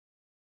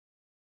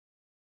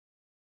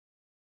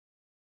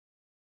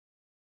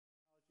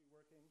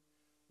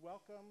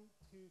Welcome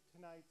to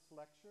tonight's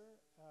lecture,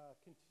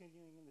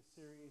 continuing in the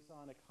series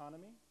on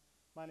economy.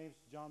 My name is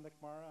John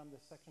McMara. I'm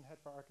the section head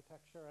for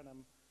architecture, and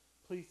I'm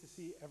pleased to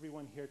see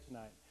everyone here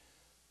tonight.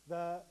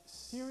 The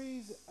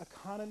series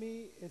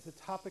economy is a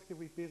topic that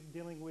we've been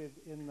dealing with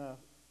in the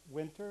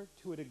winter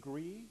to a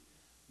degree,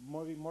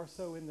 more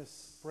so in the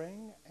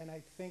spring, and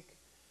I think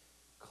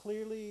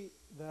clearly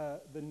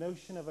the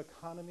notion of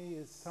economy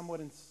is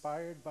somewhat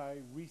inspired by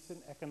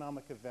recent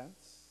economic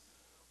events,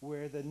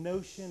 where the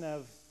notion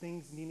of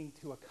things needing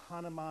to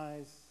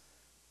economize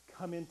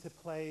come into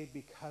play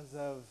because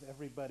of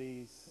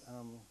everybody's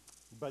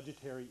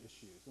budgetary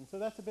issues. And so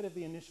that's a bit of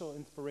the initial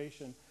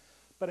inspiration.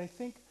 But I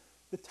think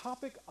the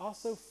topic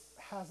also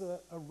has a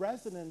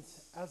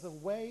resonance as a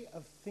way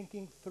of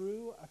thinking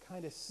through a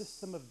kind of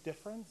system of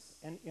difference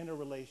and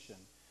interrelation.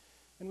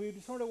 And we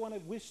sort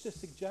of wish to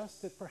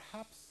suggest that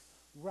perhaps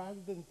rather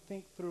than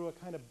think through a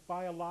kind of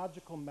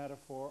biological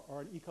metaphor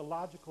or an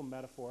ecological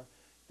metaphor,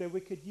 that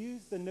we could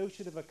use the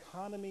notion of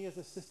economy as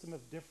a system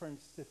of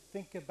difference to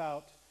think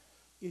about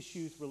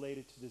issues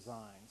related to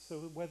design.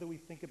 So whether we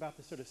think about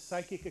the sort of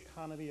psychic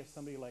economy of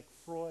somebody like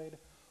Freud,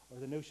 or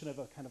the notion of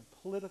a kind of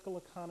political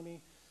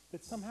economy,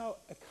 that somehow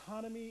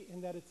economy,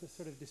 in that it's a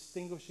sort of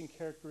distinguishing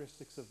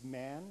characteristics of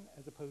man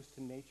as opposed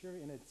to nature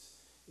in its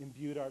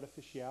imbued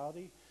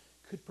artificiality,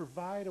 could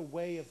provide a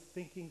way of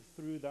thinking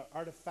through the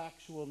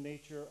artifactual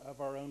nature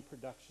of our own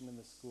production in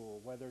the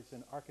school, whether it's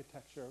in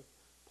architecture,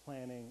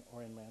 planning,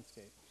 or in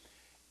landscape.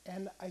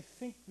 And I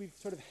think we've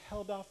sort of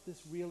held off this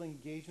real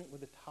engagement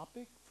with the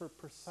topic for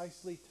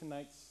precisely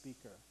tonight's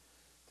speaker.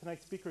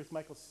 Tonight's speaker is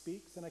Michael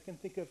Speaks, and I can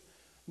think of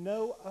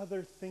no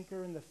other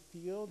thinker in the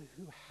field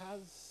who has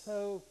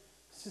so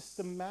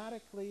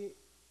systematically,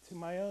 to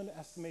my own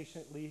estimation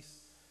at least,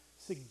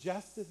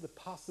 suggested the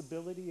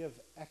possibility of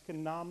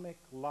economic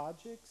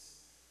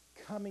logics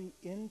coming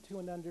into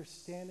an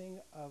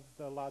understanding of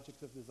the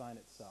logics of design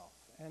itself.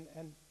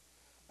 And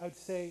I would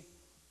say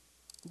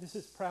this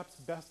is perhaps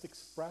best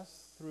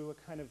expressed through a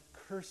kind of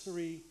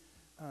cursory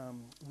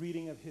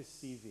reading of his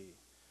CV.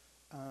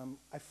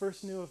 I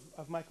first knew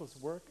of Michael's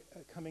work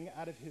coming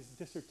out of his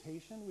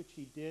dissertation, which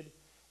he did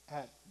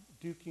at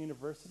Duke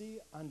University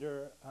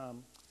under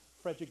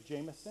Frederick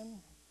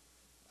Jameson.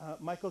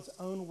 Michael's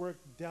own work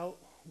dealt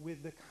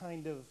with the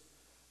kind of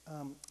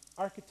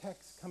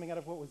architects coming out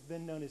of what was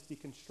then known as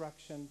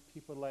deconstruction,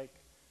 people like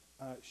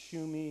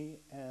Schumi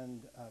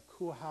and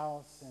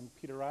Koolhaas and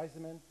Peter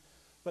Eisenman,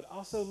 but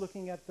also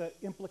looking at the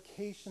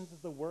implications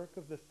of the work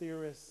of the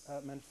theorist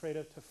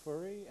Manfredo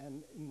Tafuri,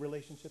 and in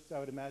relationships, I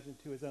would imagine,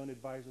 to his own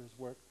advisor's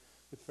work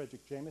with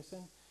Frederick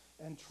Jameson,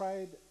 and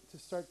tried to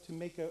start to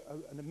make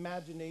an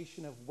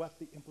imagination of what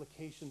the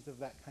implications of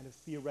that kind of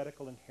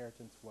theoretical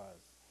inheritance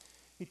was.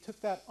 He took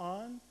that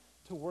on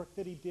to work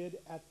that he did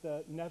at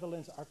the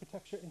Netherlands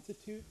Architecture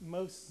Institute,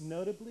 most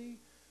notably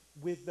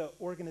with the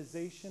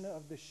organization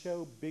of the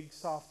show Big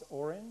Soft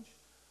Orange,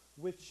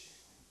 which,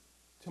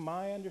 to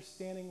my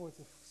understanding, was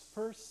the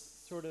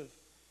first sort of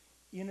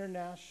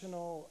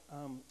international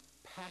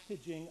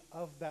packaging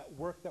of that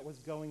work that was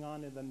going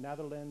on in the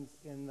Netherlands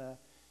in the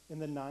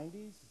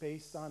 90s,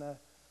 based on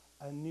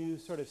a new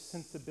sort of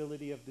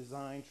sensibility of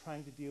design,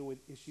 trying to deal with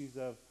issues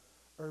of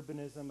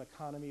urbanism,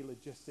 economy,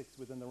 logistics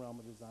within the realm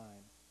of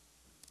design.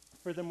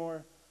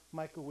 Furthermore,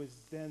 Michael was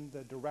then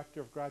the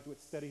director of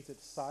graduate studies at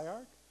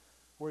SciArc,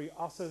 where he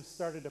also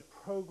started a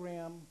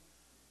program.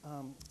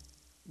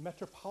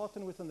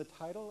 Metropolitan was in the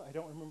title. I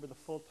don't remember the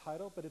full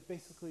title, but it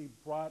basically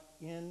brought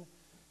in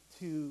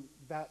to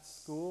that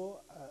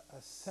school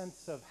a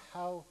sense of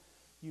how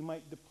you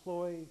might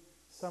deploy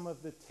some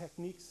of the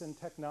techniques and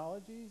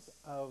technologies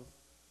of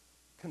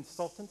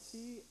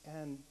consultancy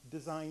and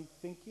design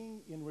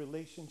thinking in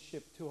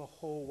relationship to a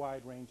whole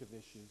wide range of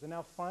issues. And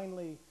now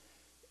finally,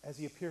 as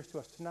he appears to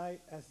us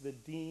tonight, as the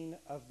Dean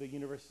of the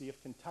University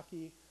of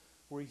Kentucky,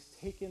 where he's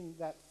taken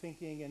that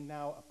thinking and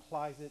now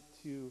applies it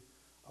to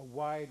a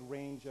wide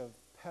range of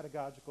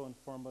pedagogical and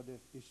formative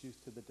issues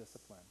to the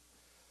discipline.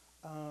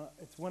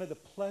 It's one of the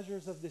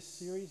pleasures of this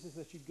series is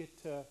that you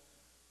get to,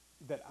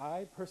 that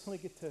I personally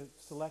get to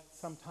select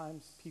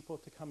sometimes people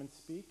to come and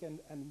speak,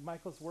 and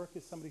Michael's work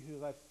is somebody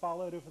who I've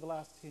followed over the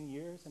last 10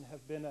 years and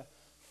have been a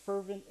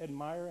fervent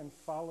admirer and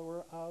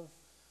follower of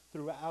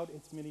throughout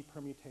its many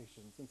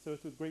permutations. And so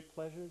it's with great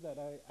pleasure that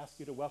I ask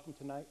you to welcome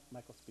tonight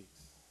Michael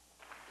Speaks.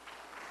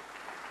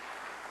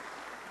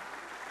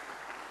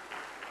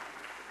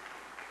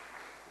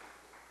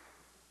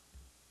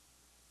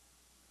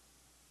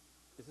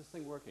 Is this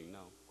thing working? No,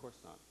 of course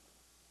not.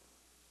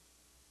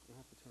 You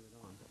have to turn it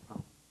on.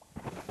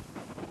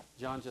 Oh.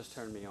 John just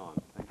turned me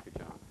on. Thank you,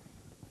 John.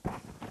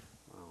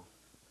 Wow.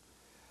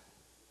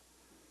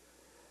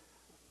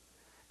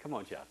 Come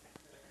on, Jeff.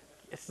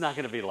 It's not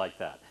going to be like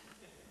that.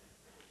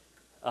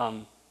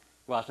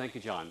 Well, thank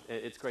you, John.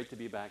 It's great to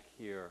be back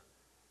here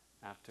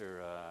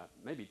after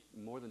maybe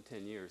more than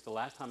 10 years. The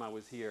last time I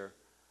was here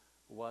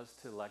was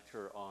to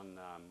lecture on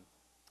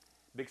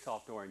Big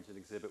Soft Orange, an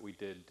exhibit we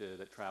did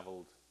that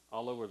traveled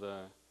all over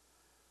the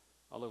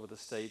all over the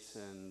States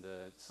and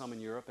some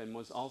in Europe, and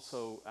was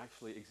also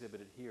actually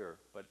exhibited here,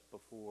 but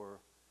before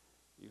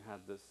you had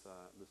this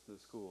new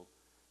school.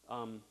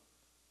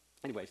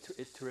 Anyway,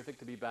 it's terrific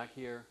to be back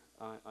here.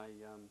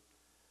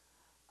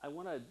 I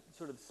want to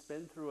sort of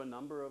spin through a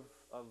number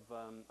of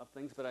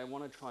things, but I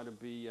want to try to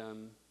be,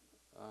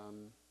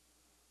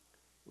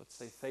 let's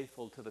say,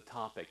 faithful to the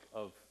topic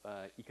of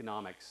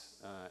economics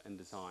and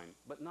design,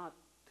 but not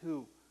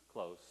too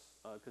close,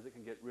 because it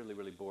can get really,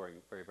 really boring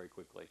very, very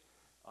quickly.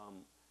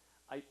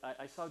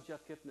 I saw Jeff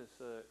Kipnis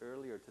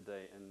earlier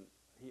today, and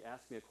he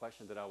asked me a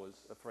question that I was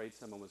afraid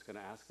someone was going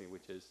to ask me,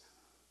 which is,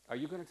 are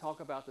you going to talk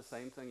about the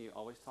same thing you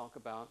always talk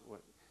about,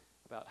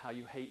 about how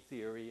you hate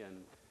theory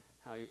and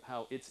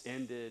how it's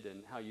ended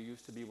and how you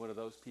used to be one of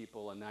those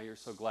people and now you're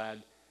so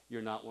glad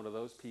you're not one of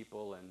those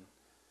people?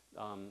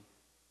 And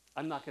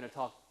I'm not going to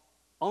talk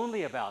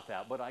only about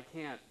that, but I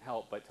can't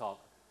help but talk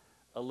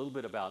a little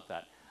bit about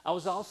that. I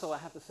was also, I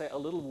have to say, a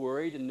little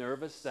worried and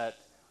nervous that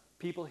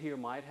people here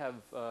might have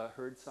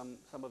heard some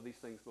of these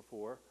things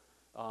before.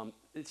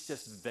 It's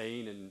just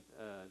vain and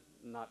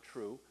not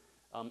true.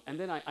 And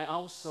then I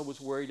also was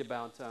worried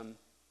about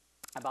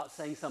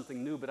saying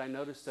something new, but I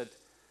noticed that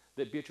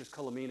Beatrice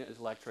Colomina is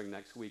lecturing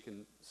next week,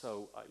 and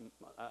so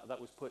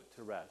that was put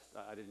to rest.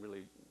 I didn't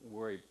really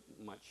worry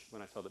much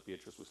when I saw that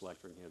Beatrice was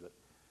lecturing here that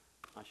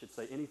I should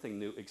say anything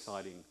new,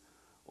 exciting,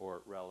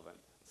 or relevant.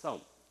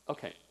 So,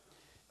 okay.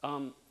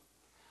 I'm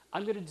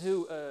going to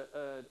do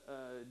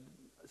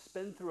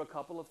spin through a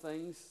couple of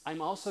things.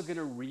 I'm also going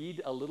to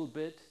read a little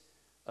bit,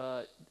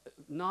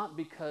 not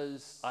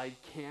because I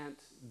can't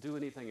do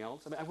anything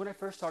else. I mean, when I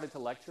first started to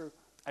lecture,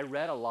 I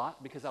read a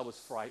lot because I was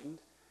frightened.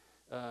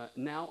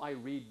 Now I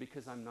read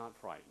because I'm not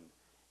frightened,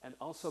 and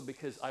also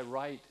because I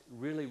write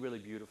really, really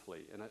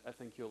beautifully, and I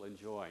think you'll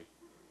enjoy.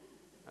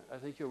 I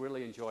think you'll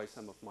really enjoy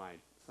some of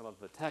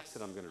the text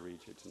that I'm going to read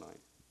you tonight.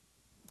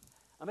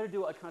 I'm going to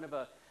do a kind of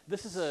a.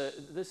 This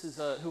is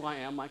who I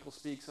am. Michael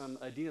Speaks. I'm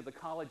a dean of the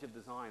College of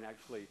Design,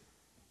 actually,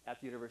 at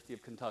the University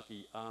of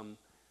Kentucky.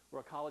 We're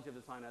a college of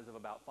design as of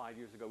about 5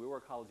 years ago. We were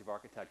a college of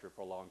architecture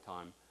for a long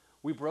time.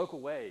 We broke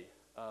away.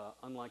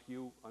 Unlike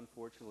you,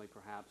 unfortunately,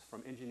 perhaps,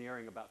 from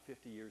engineering about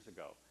 50 years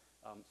ago.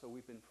 So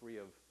we've been free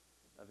of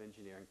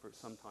engineering for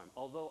some time.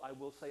 Although I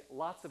will say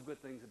lots of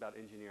good things about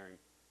engineering,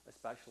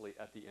 especially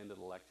at the end of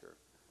the lecture.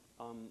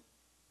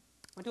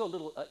 I do a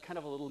little, kind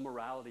of a little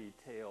morality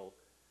tale,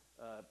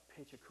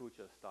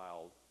 Pechacucha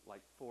style,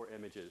 like 4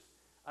 images.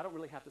 I don't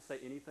really have to say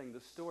anything. The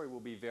story will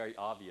be very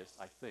obvious,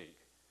 I think.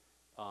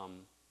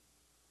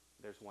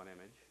 There's one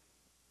image.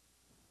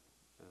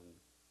 And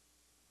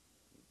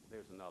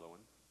there's another one.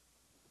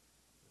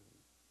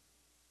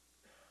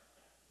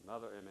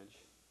 Another image.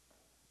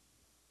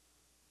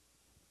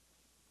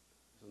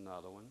 There's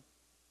another one.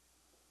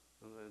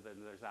 And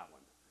then there's that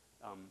one.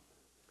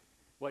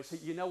 Well, so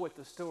you know what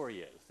the story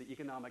is. The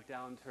economic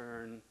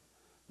downturn,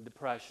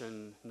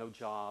 depression, no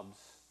jobs.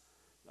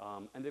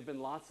 And there have been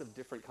lots of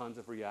different kinds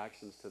of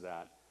reactions to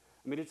that.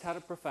 I mean, it's had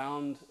a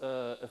profound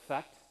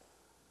effect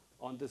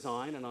on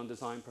design and on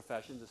design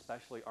professions,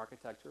 especially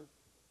architecture.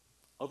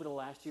 Over the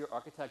last year,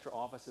 architecture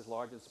offices,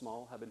 large and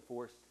small, have been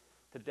forced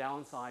to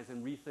downsize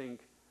and rethink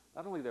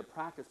not only their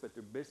practice, but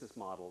their business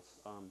models.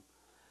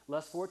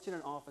 Less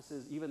fortunate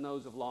offices, even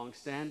those of long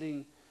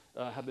standing,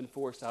 have been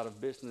forced out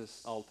of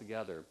business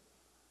altogether.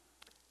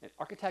 And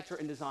architecture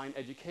and design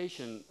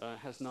education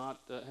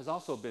has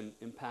also been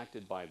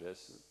impacted by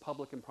this.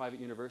 Public and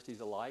private universities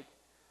alike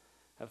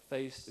have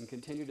faced and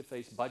continue to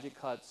face budget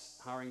cuts,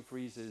 hiring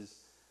freezes,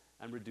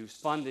 and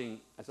reduced funding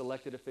as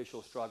elected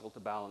officials struggle to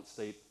balance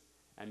state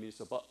and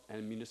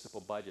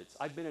municipal budgets.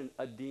 I've been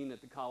a dean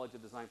at the College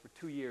of Design for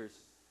 2 years,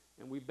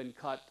 and we've been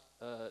cut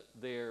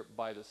there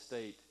by the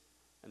state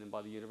and then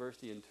by the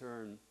university in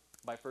turn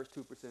by first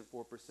 2%,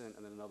 4%,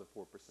 and then another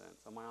 4%.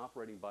 So my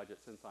operating budget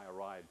since I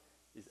arrived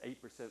is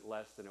 8%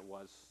 less than it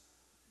was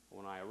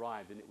when I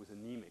arrived, and it was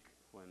anemic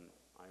when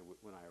I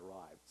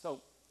arrived.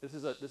 So this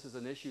is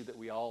an issue that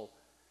we all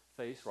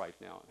face right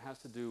now. It has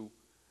to do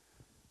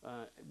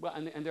well,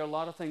 and there are a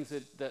lot of things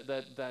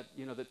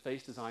that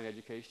face design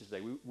education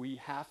today. We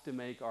have to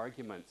make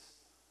arguments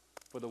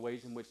for the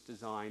ways in which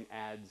design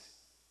adds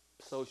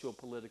social,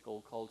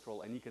 political,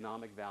 cultural, and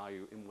economic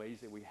value in ways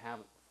that we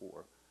haven't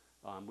before.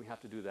 We have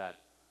to do that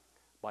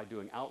by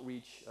doing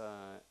outreach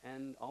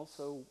and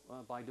also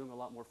by doing a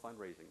lot more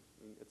fundraising.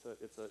 I mean,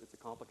 it's a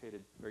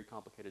complicated, very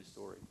complicated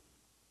story.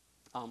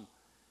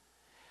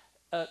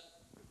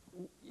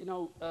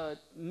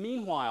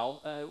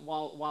 Meanwhile,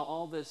 while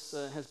all this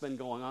has been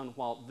going on,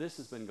 while this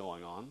has been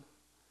going on,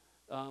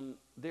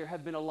 there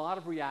have been a lot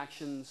of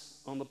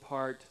reactions on the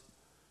part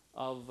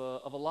of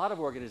a lot of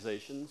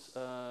organizations,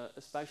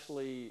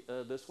 especially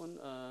this one,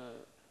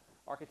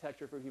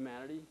 Architecture for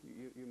Humanity.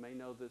 You may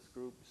know this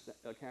group,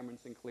 Cameron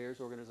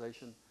Sinclair's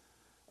organization.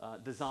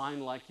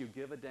 Design Like You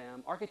Give a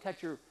Damn.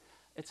 Architecture,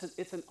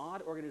 it's an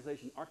odd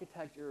organization.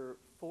 Architecture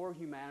for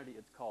Humanity,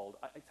 it's called.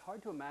 It's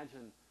hard to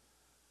imagine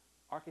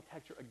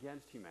architecture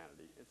against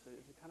humanity. It's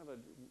a kind of a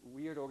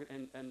weird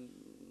and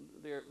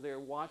their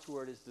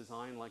watchword is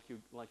design like you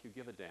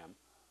give a damn.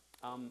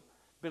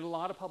 Been a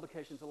lot of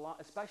publications,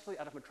 especially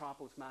out of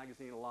Metropolis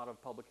magazine, a lot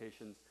of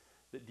publications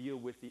that deal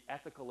with the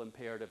ethical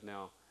imperative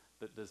now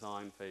that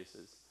design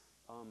faces.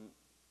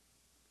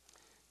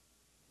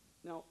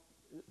 Now,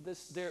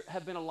 there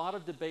have been a lot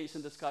of debates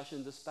and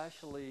discussions,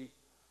 especially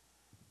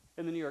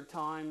in the New York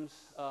Times,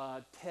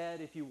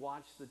 TED. If you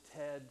watch the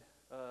TED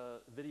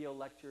video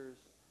lectures,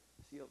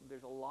 see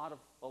there's a lot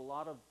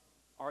of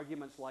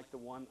arguments like the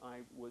one I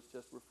was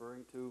just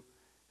referring to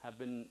have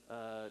been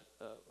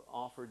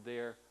offered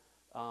there.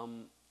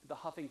 The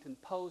Huffington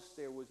Post,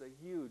 there was a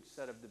huge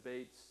set of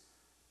debates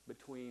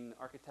between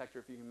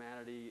Architecture for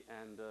Humanity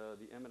and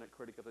the eminent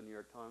critic of the New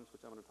York Times,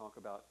 which I'm going to talk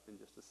about in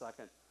just a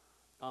second.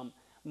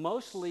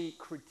 Mostly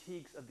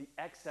critiques of the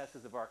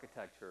excesses of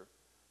architecture,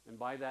 and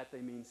by that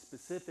they mean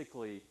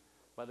specifically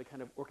by the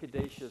kind of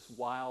orchidaceous,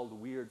 wild,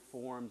 weird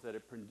forms that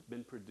have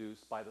been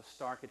produced by the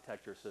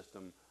Starchitecture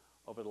system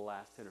over the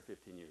last 10 or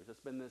 15 years. It's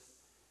been this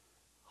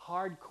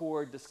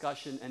hardcore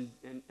discussion and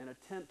an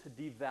attempt to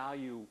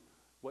devalue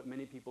what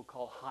many people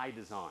call high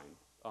design.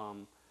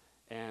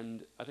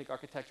 And I think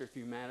Architecture for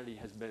Humanity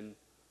has been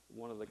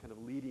one of the kind of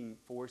leading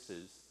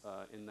forces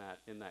in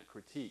that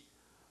critique.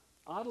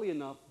 Oddly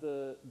enough,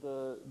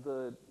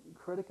 the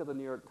critic of the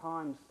New York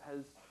Times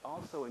has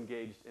also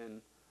engaged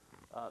in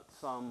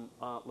some,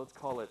 let's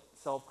call it,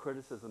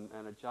 self-criticism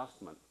and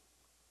adjustment.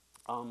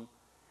 The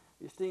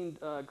esteemed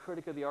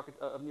critic of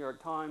New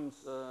York Times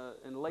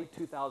in late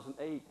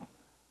 2008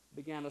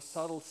 began a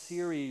subtle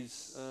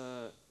series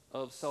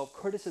of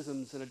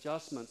self-criticisms and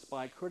adjustments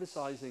by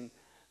criticizing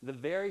the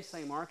very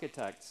same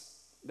architects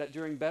that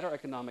during better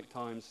economic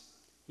times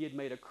he had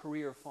made a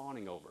career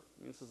fawning over.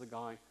 I mean, this is a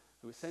guy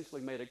who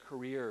essentially made a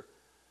career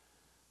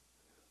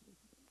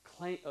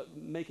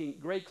making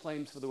great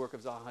claims for the work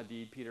of Zaha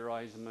Hadid, Peter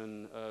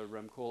Eisenman,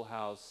 Rem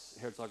Koolhaas,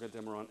 Herzog and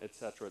de Meuron,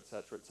 etc.,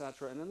 etc.,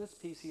 etc. And in this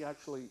piece, he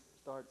actually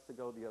starts to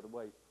go the other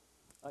way.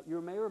 You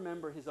may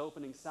remember his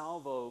opening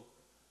salvo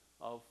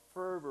of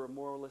fervor,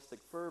 moralistic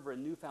fervor,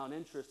 and newfound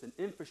interest in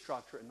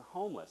infrastructure and the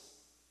homeless.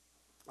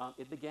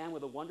 It began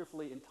with a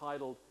wonderfully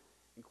entitled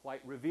and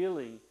quite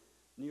revealing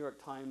New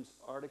York Times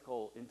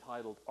article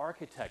entitled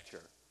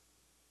 "Architecture.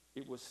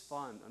 It was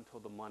fun until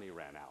the money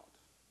ran out."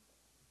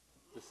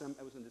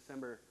 It was in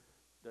December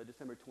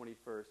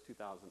 21st,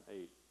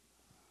 2008.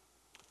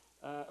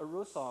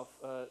 Arusov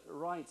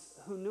writes,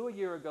 "Who knew a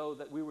year ago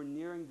that we were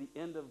nearing the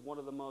end of one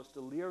of the most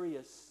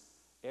delirious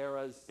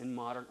eras in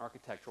modern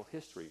architectural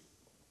history?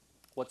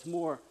 What's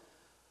more,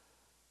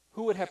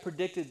 who would have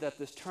predicted that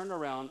this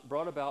turnaround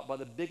brought about by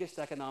the biggest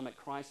economic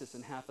crisis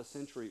in half a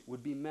century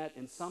would be met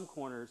in some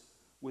corners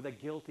with a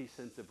guilty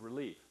sense of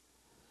relief?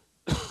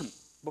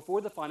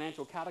 Before the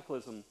financial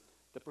cataclysm,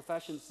 the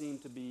profession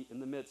seemed to be in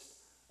the midst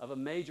of a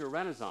major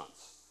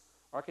renaissance.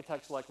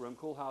 Architects like Rem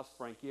Koolhaas,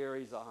 Frank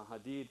Gehry, Zaha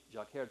Hadid,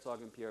 Jacques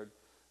Herzog, and Pierre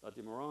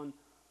de Meuron,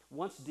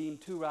 once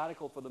deemed too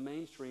radical for the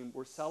mainstream,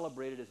 were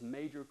celebrated as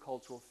major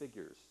cultural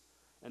figures,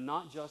 and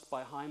not just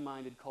by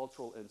high-minded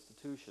cultural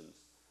institutions.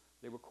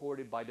 They were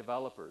courted by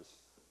developers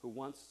who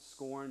once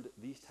scorned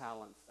these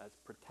talents as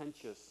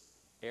pretentious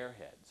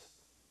airheads."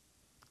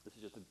 This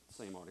is just the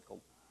same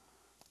article.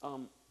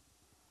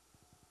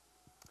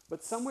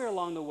 But somewhere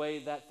along the way,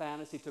 that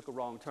fantasy took a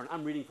wrong turn.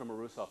 I'm reading from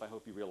Arusov. I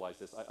hope you realize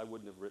this. I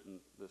wouldn't have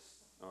written this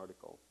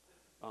article.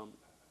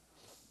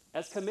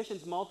 As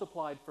commissions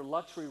multiplied for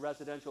luxury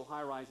residential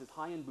high-rises,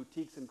 high-end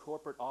boutiques and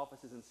corporate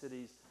offices in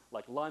cities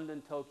like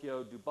London,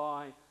 Tokyo,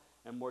 Dubai,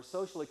 and more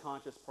socially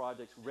conscious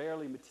projects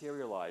rarely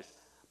materialized,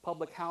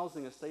 public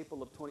housing, a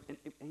staple of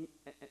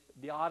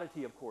the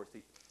oddity, of course,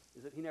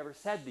 is that he never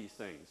said these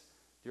things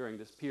during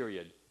this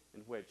period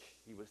in which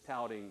he was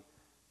touting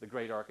the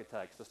great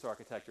architects, the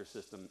Starchitecture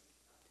system,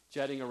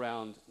 jetting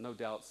around, no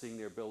doubt, seeing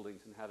their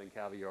buildings and having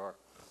caviar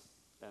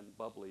and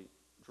bubbly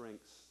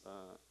drinks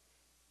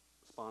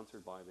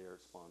sponsored by their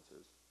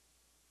sponsors.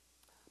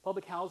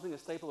 Public housing, a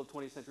staple of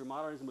 20th century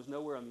modernism, was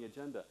nowhere on the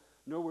agenda,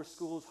 nor were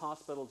schools,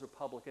 hospitals, or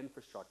public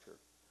infrastructure.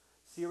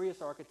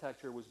 Serious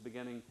architecture was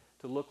beginning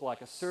to look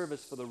like a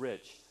service for the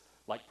rich,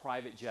 like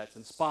private jets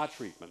and spa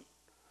treatment.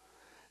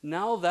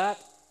 Now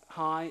that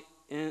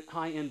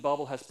high-end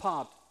bubble has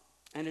popped,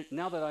 and it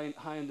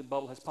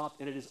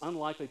is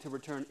unlikely to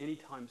return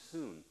anytime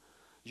soon.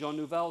 Jean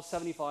Nouvel's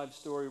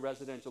 75-story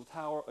residential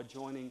tower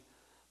adjoining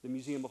the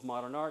Museum of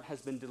Modern Art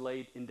has been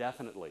delayed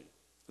indefinitely.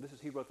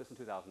 He wrote this in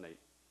 2008.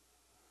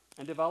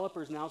 And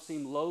developers now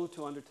seem loath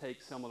to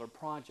undertake similar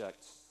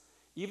projects.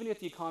 Even if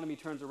the economy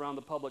turns around,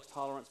 the public's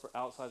tolerance for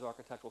outsized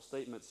architectural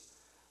statements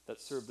that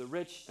serve the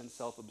rich and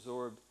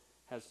self-absorbed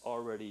has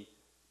already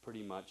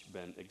pretty much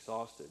been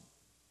exhausted.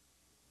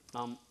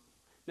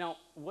 Now,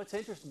 what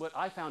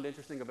I found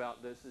interesting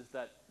about this is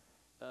that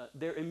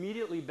there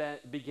immediately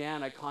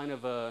began a kind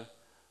of a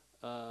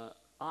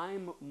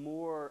I'm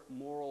more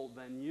moral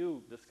than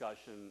you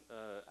discussion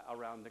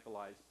around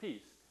Nicolai's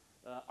piece.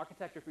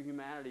 Architecture for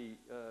Humanity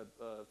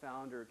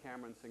founder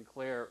Cameron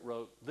Sinclair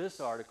wrote this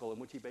article in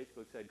which he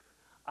basically said,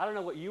 I don't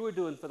know what you were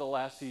doing for the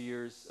last few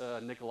years,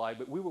 Nicolai,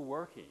 but we were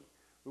working.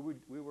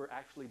 We were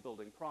actually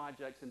building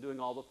projects and doing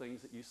all the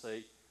things that you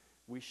say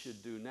we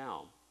should do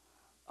now.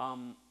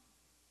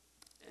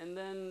 And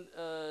then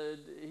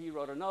he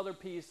wrote another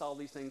piece. All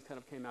these things kind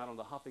of came out on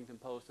the Huffington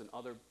Post and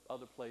other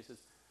places.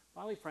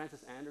 Finally,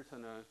 Francis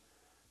Anderson, a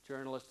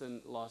journalist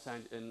in Los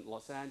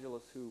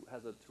Angeles who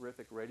has a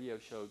terrific radio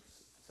show,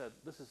 said,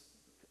 "This is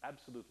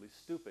absolutely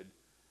stupid.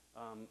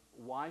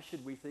 Why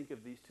should we think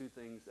of these two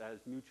things as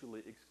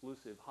mutually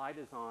exclusive? High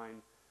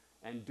design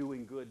and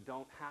doing good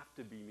don't have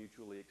to be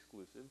mutually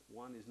exclusive.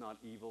 One is not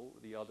evil,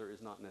 the other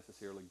is not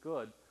necessarily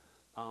good.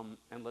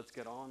 And let's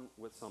get on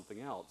with something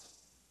else."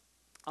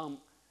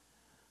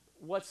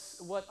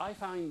 What I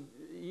find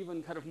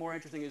even kind of more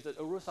interesting is that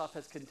Urusov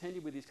has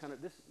continued with these kind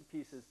of, this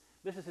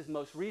is his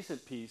most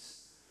recent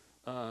piece,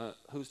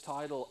 whose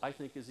title I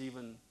think is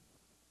even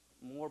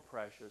more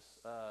precious.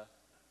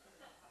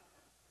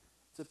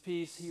 It's a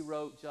piece he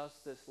wrote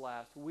just this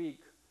last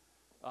week,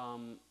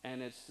 and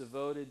it's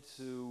devoted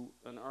to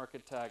an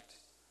architect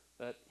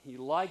that he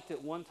liked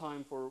at one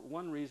time for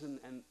one reason,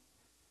 and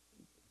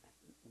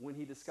when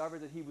he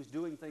discovered that he was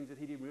doing things that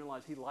he didn't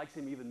realize, he likes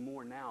him even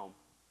more now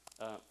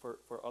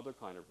for other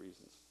kind of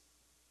reasons.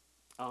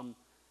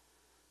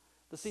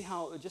 To see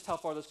just how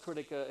far this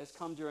critic has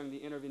come during the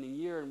intervening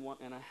year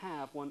and a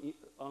half, one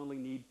only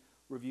need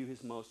review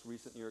his most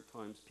recent New York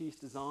Times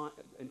piece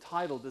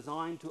entitled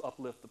 "Designed to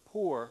Uplift the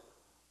Poor,"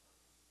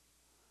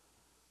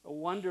 a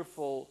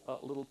wonderful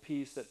little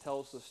piece that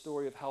tells the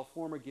story of how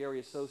former Gehry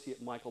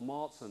associate Michael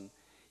Maltzan,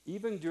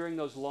 even during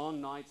those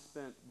long nights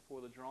spent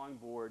before the drawing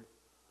board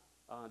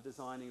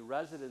designing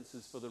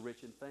residences for the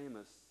rich and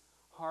famous,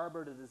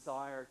 harbored a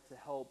desire to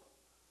help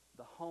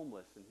the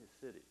homeless in his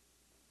city.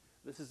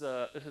 This is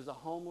a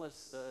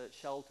homeless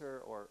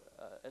shelter, or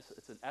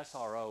it's an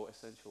SRO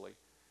essentially,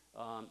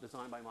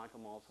 designed by Michael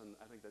Maltzan.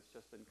 I think that's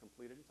just been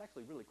completed. It's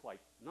actually really quite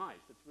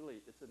nice.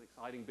 It's an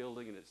exciting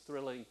building and it's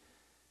thrilling.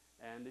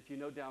 And if you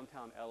know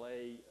downtown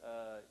LA,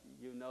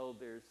 you know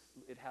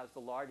it has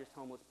the largest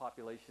homeless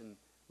population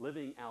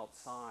living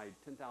outside,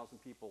 10,000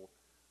 people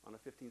on a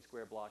 15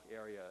 square block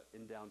area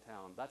in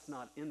downtown. That's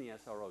not in the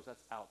SROs,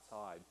 that's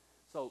outside.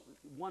 So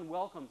one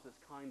welcomes this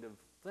kind of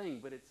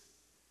thing,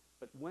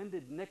 but when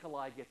did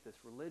Nikolai get this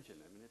religion?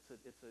 I mean,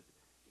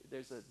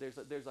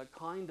 there's a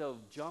kind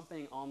of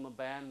jumping on the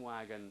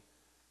bandwagon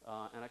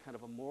and a kind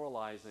of a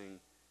moralizing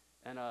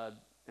and I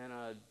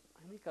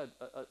think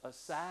a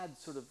sad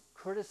sort of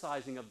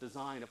criticizing of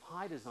design, of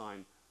high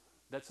design,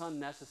 that's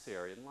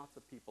unnecessary, and lots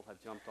of people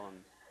have jumped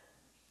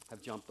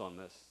on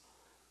this.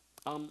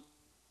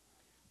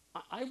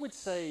 I would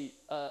say,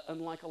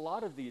 unlike a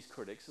lot of these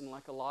critics, and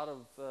like a lot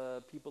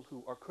of people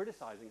who are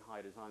criticizing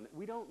high design, that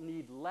we don't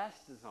need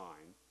less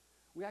design.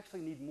 We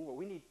actually need more.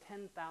 We need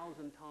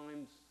 10,000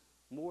 times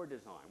more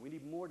design. We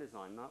need more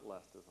design, not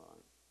less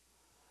design.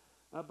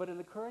 But in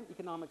the current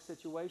economic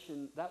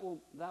situation, that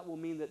will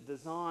mean that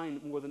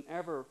design, more than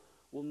ever,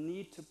 will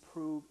need to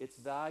prove its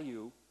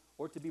value,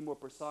 or to be more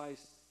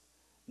precise,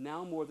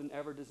 now more than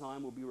ever,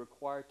 design will be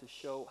required to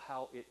show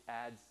how it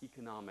adds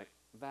economic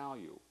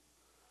value.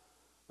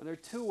 And there are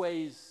two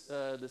ways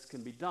this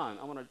can be done.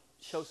 I want to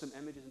show some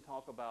images and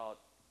talk about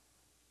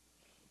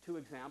two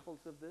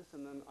examples of this,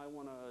 and then I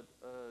want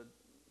to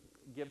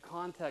give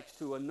context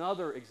to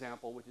another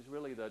example, which is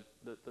really the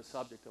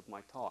subject of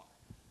my talk.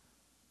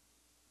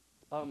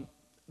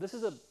 This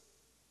is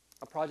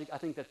a project I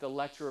think that the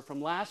lecturer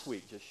from last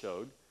week just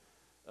showed.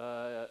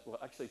 Well,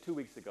 actually 2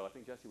 weeks ago. I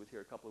think Jesse was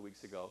here a couple of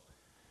weeks ago.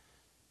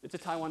 It's a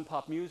Taiwan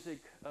pop music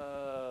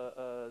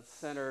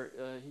center.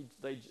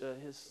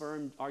 His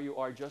firm,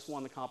 RUR, just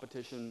won the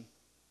competition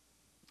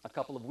a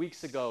couple of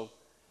weeks ago.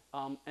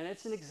 And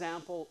it's an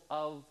example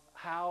of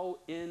how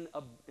in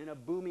a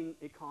booming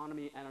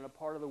economy and in a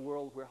part of the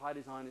world where high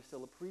design is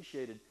still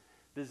appreciated,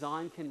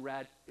 design can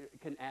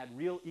add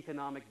real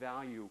economic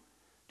value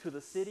to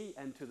the city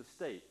and to the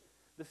state.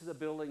 This is a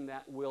building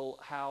that will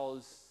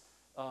house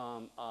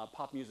a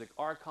pop music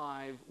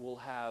archive, will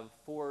have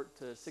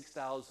 4,000 to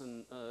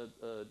 6,000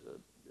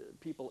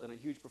 people in a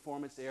huge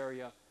performance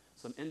area,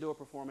 some indoor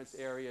performance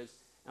areas,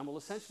 and will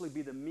essentially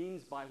be the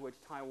means by which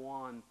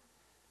Taiwan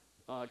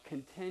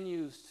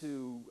continues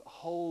to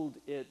hold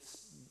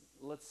its,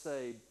 let's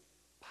say,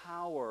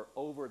 power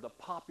over the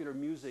popular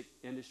music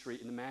industry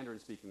in the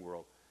Mandarin-speaking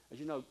world. As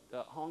you know,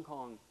 Hong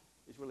Kong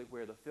is really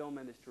where the film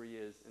industry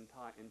is, in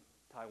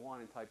Taiwan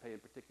and Taipei in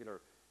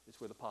particular is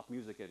where the pop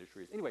music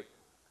industry is. Anyway,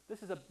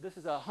 this is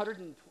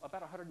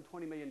about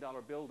 $120 million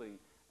building.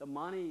 The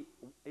money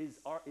is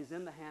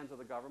in the hands of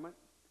the government.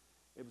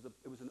 It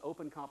was an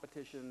open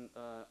competition,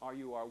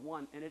 RUR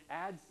won, and it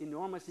adds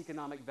enormous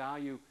economic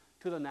value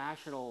to the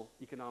national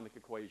economic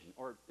equation,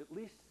 or at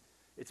least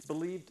it's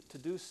believed to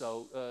do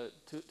so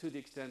to the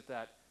extent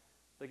that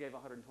they gave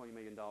 $120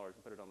 million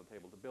and put it on the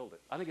table to build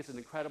it. I think it's an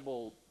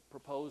incredible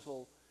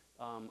proposal.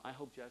 I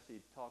hope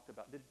Jesse talked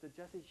about, did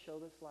Jesse show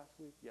this last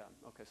week? Yeah,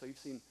 okay, so you've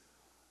seen,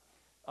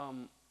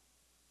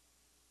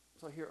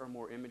 so here are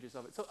more images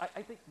of it. So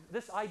I think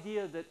this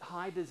idea that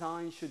high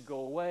design should go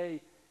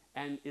away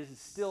and is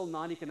still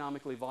not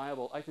economically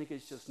viable, I think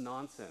is just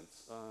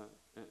nonsense,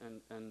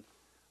 and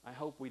I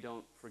hope we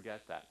don't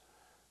forget that.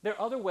 There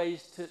are other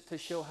ways to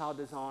show how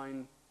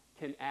design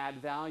can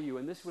add value,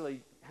 and this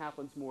really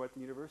happens more at the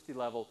university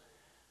level.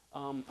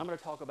 I'm going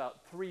to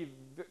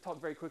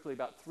talk very quickly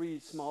about three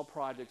small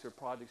projects or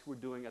projects we're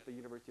doing at the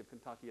University of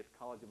Kentucky at the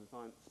College of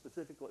Design,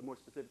 more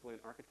specifically in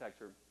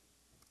architecture.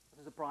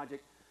 This is a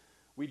project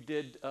we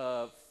did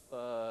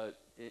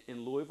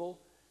in Louisville.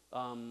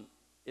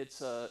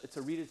 It's a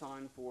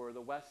redesign for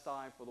the west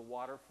side, for the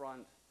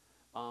waterfront.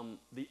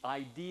 The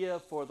idea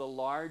for the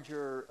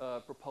larger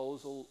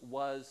proposal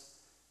was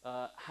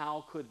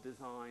how could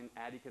design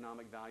add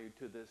economic value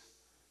to this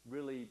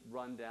really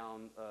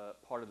rundown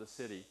part of the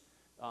city.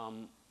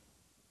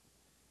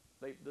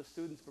 The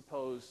students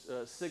proposed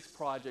 6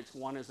 projects.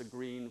 One is a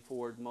green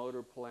Ford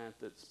motor plant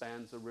that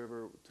spans the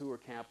river. 2 are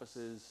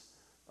campuses.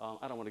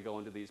 I don't want to go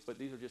into these, but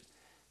these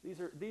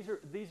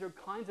are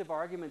kinds of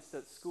arguments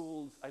that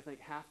schools, I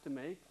think, have to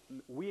make.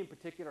 We in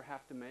particular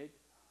have to make,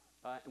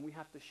 and we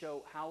have to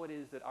show how it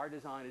is that our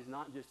design is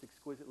not just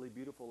exquisitely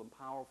beautiful and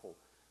powerful,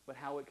 but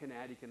how it can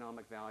add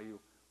economic value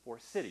for a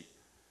city.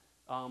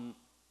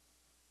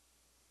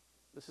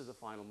 This is a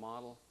final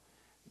model.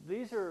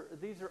 These are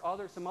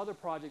some other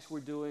projects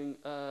we're doing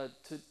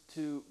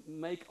to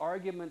make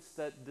arguments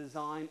that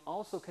design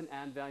also can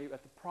add value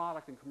at the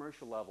product and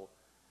commercial level.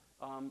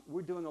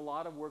 We're doing a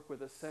lot of work with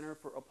the Center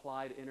for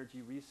Applied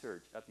Energy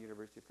Research at the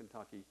University of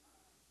Kentucky.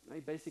 They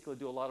basically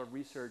do a lot of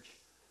research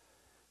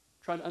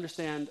trying to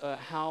understand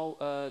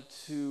how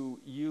to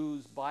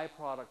use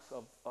byproducts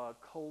of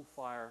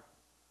coal-fire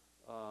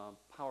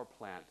power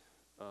plant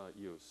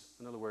use.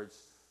 In other words,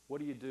 what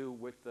do you do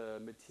with the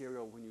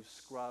material when you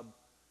scrub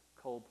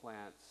coal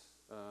plants?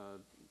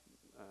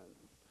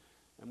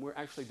 And we're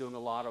actually doing a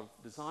lot of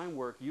design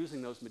work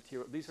using those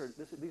materials. These are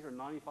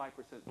 95%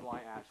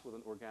 fly ash with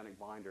an organic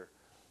binder.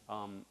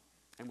 And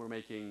we're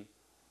making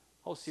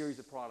a whole series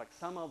of products.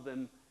 Some of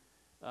them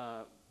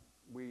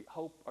we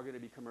hope are going to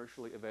be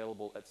commercially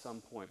available at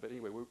some point. But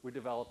anyway, we're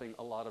developing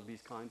a lot of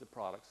these kinds of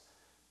products.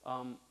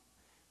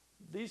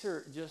 These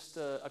are just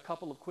a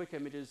couple of quick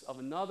images of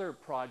another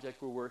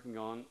project we're working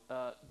on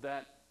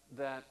that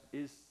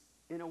is,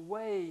 in a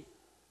way,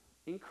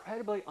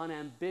 incredibly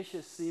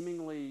unambitious,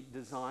 seemingly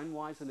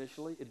design-wise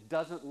initially. It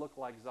doesn't look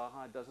like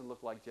Zaha, it doesn't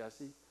look like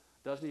Jesse,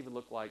 it doesn't even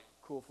look like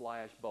cool fly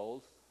ash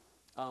bowls,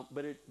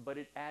 but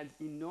it adds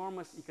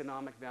enormous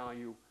economic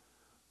value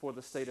for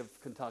the state of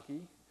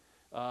Kentucky,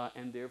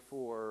 and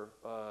therefore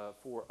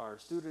for our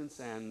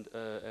students, and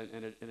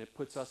it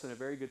puts us in a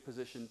very good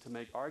position to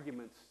make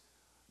arguments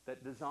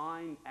that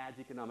design adds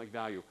economic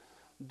value.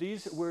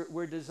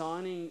 We're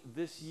designing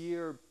this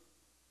year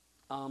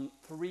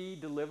 3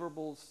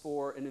 deliverables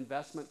for an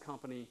investment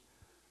company.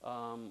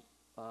 One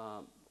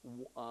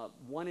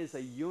is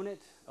a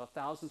unit, a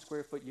 1,000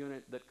 square foot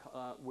unit that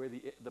where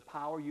the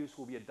power use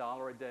will be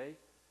 $1 a day.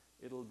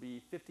 It'll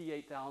be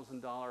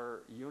 $58,000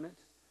 unit.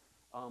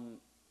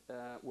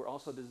 We're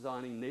also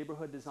designing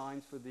neighborhood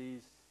designs for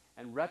these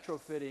and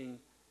retrofitting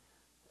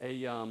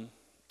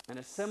an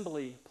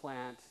assembly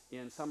plant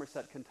in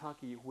Somerset,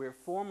 Kentucky, where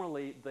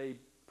formerly they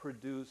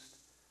produced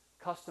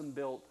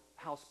custom-built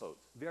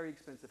houseboats, very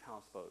expensive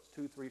houseboats,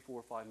 $2, $3,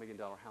 $4, $5 million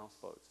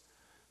houseboats.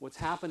 What's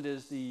happened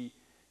is the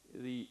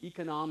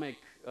economic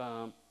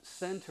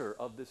center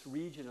of this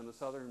region in the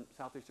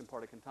southeastern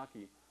part of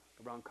Kentucky,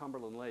 around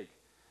Cumberland Lake,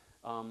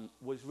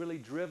 was really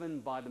driven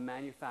by the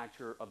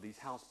manufacture of these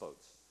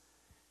houseboats.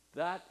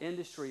 That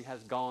industry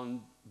has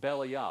gone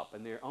belly up,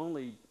 and there are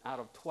only, out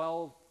of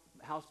 12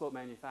 houseboat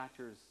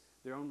manufacturers,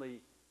 there are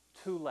only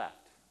 2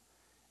 left.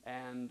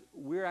 And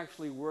we're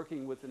actually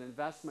working with an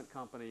investment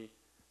company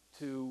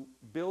to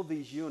build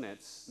these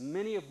units,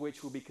 many of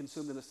which will be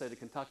consumed in the state of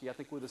Kentucky. I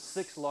think we're the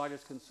 6th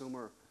largest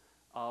consumer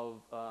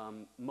of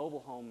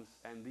mobile homes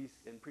and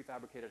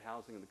prefabricated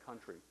housing in the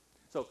country.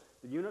 So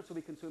the units will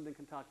be consumed in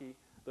Kentucky.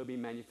 They'll be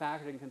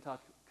manufactured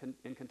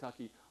in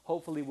Kentucky.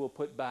 Hopefully we'll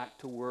put back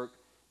to work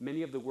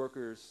many of the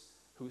workers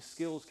whose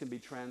skills can be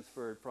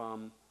transferred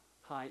from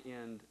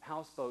high-end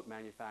houseboat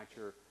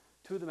manufacture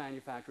to the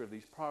manufacture of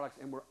these products.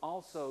 And we're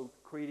also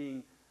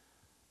creating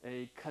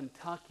a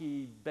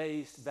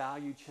Kentucky-based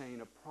value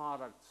chain of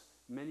products,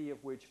 many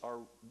of which are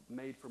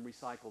made from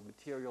recycled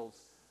materials,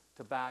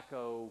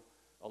 tobacco,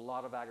 a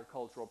lot of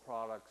agricultural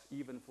products,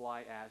 even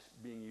fly ash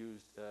being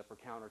used for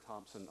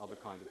countertops and other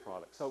kinds of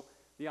products. So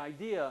the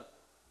idea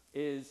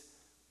is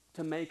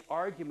to make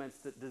arguments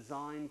that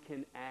design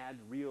can add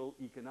real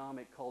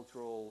economic,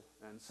 cultural,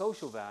 and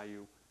social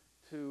value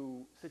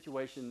to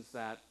situations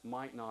that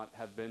might not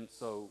have been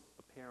so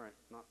apparent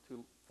not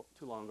too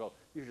long ago.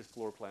 These are just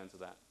floor plans of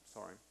that.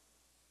 Sorry.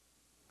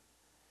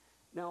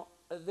 Now,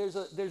 there's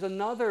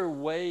another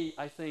way,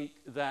 I think,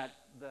 that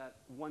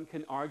one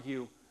can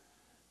argue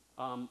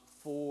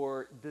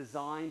for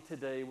design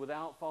today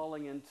without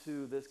falling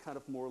into this kind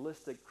of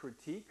moralistic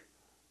critique.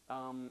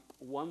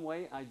 One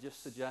way I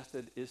just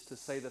suggested is to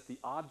say that the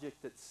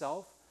object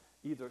itself,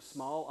 either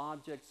small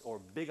objects or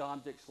big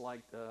objects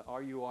like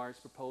RUR's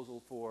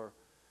proposal for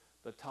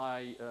the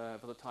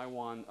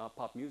Taiwan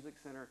Pop Music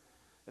Center,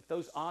 that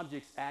those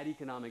objects add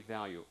economic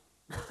value.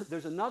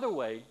 There's another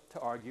way to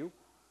argue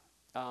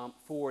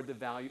for the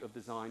value of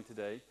design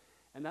today,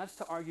 And that's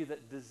to argue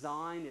that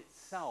design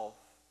itself,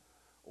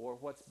 or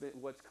what's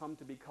come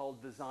to be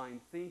called design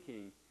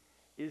thinking,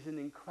 is an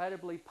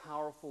incredibly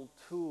powerful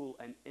tool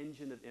and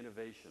engine of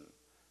innovation.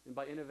 And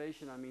by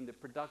innovation, I mean the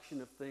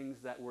production of things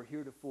that were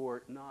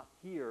heretofore not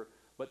here,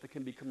 but that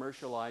can be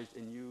commercialized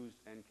and used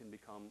and can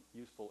become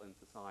useful in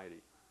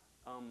society.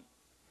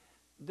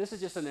 This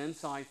is just an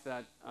insight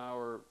that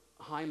our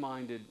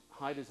high-minded,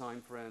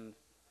 high-design friend,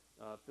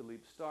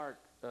 Philippe Starck,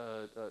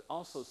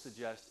 also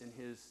suggests in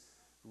his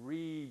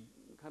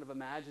kind of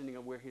imagining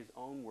of where his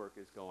own work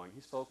is going.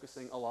 He's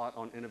focusing a lot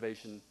on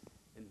innovation,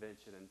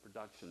 invention, and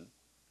production.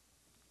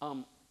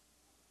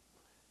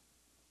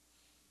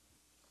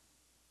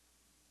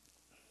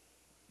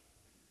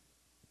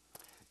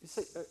 You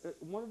see,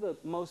 one of the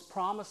most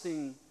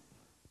promising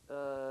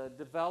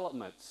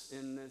developments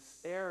in this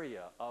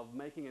area of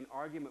making an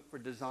argument for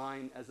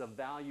design as a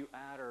value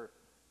adder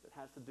that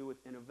has to do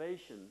with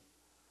innovation,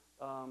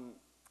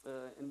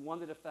 and one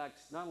that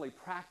affects not only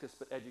practice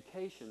but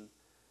education,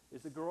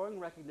 is the growing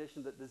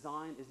recognition that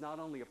design is not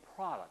only a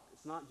product,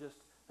 it's not just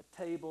a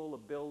table, a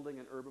building,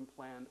 an urban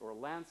plan, or a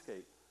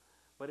landscape,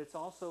 but it's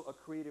also a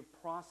creative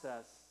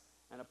process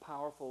and a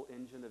powerful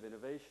engine of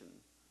innovation.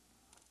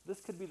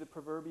 This could be the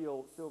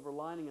proverbial silver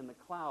lining in the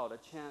cloud, a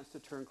chance to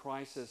turn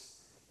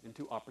crisis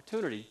into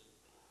opportunity,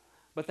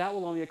 but that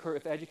will only occur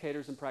if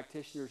educators and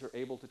practitioners are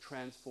able to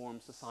transform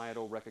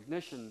societal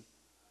recognition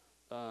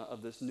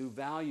of this new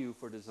value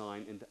for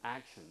design into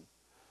action.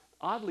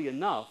 Oddly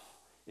enough,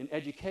 in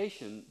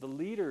education, the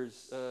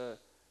leaders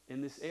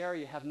in this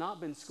area have not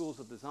been schools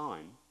of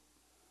design,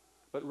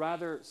 but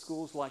rather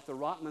schools like the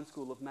Knowlton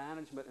School of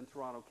Management in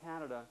Toronto,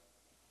 Canada,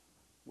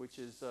 which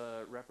is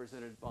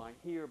represented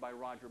by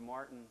Roger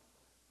Martin,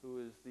 who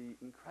is the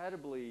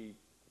incredibly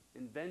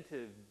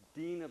inventive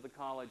dean of the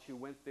college who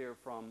went there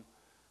from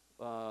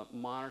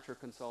Monitor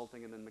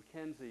Consulting and then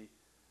McKinsey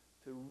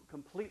to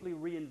completely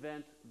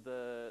reinvent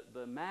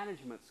the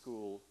management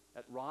school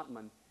at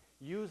Rotman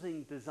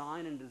using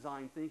design and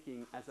design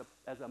thinking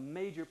as a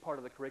major part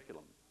of the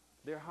curriculum.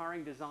 They're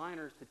hiring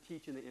designers to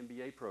teach in the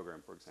MBA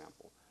program, for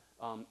example.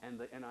 And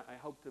I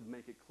hope to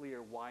make it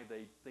clear why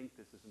they think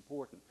this is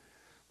important.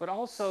 But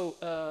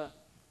also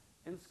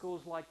in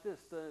schools like this,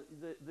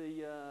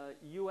 the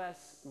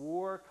U.S.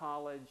 War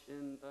College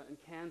in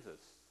Kansas,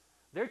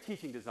 they're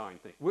teaching design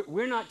thinking.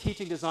 We're not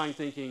teaching design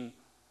thinking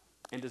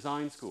in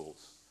design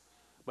schools,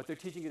 but they're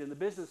teaching it in the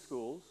business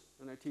schools,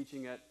 and they're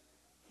teaching it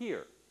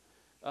here.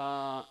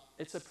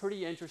 It's a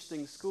pretty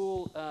interesting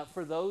school.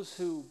 For those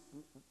who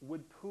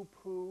would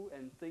poo-poo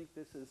and think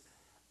this is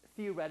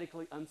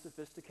theoretically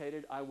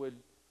unsophisticated, I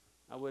would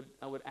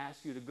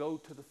ask you to go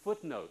to the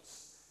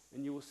footnotes,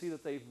 and you will see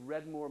that they've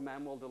read more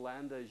Manuel de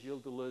Landa,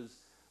 Gilles Deleuze,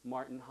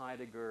 Martin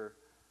Heidegger,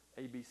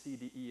 A, B, C,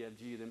 D, E, F,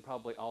 G than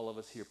probably all of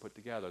us here put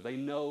together. They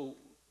know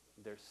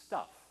their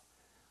stuff,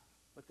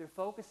 but they're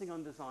focusing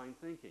on design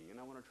thinking, and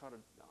I want to try to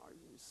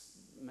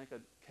make a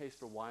case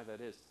for why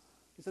that is.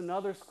 There's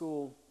another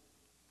school,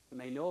 you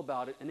may know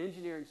about it, an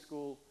engineering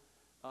school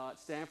at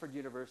Stanford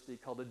University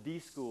called the D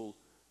School,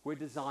 where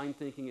design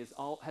thinking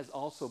has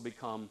also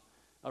become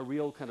a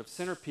real kind of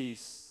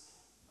centerpiece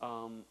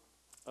of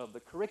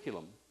the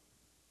curriculum.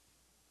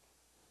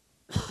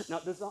 Now,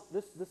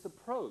 this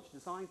approach,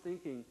 design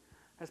thinking,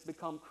 has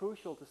become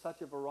crucial to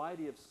such a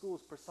variety of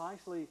schools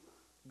precisely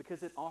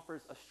because it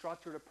offers a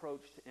structured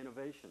approach to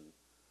innovation.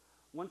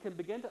 One can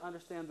begin to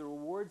understand the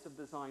rewards of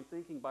design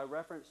thinking by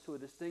reference to a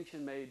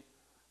distinction made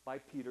by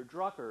Peter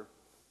Drucker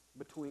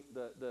between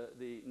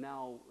the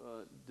now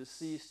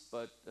deceased,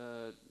 but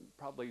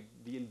probably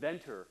the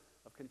inventor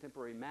of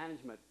contemporary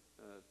management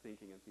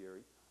thinking and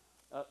theory,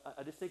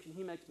 a distinction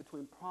he makes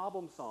between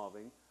problem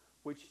solving,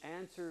 which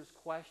answers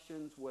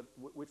questions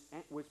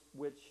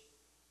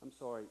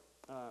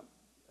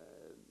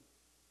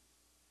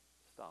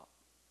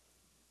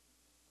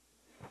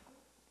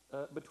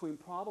between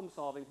problem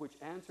solving, which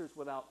answers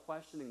without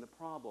questioning the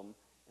problem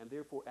and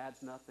therefore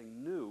adds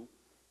nothing new,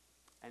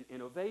 and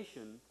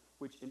innovation,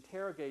 which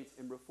interrogates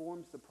and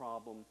reforms the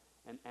problem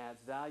and adds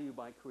value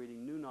by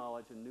creating new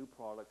knowledge and new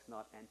products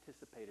not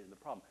anticipated in the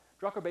problem.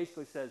 Drucker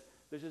basically says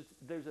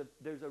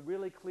there's a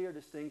really clear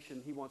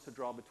distinction he wants to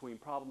draw between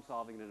problem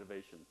solving and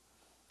innovation.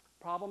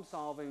 Problem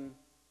solving,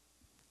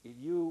 if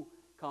you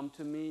come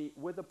to me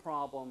with a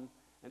problem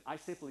and I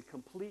simply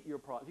complete your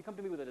problem, if you come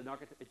to me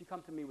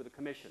with a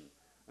commission,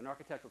 an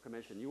architectural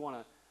commission, you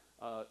want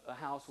a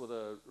house with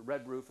a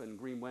red roof and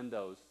green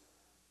windows,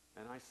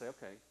 and I say,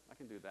 okay, I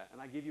can do that.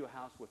 And I give you a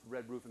house with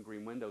red roof and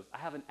green windows. I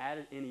haven't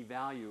added any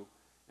value,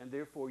 and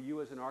therefore you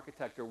as an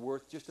architect are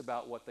worth just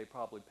about what they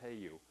probably pay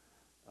you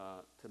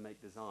to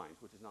make designs,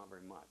 which is not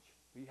very much.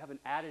 You haven't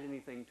added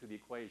anything to the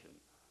equation.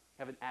 You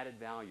haven't added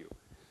value.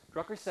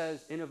 Drucker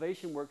says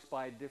innovation works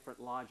by a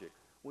different logic.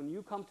 When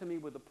you come to me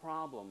with a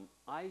problem,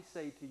 I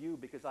say to you,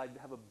 because I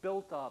have a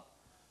built-up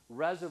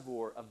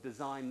reservoir of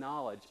design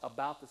knowledge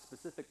about the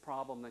specific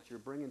problem that you're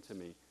bringing to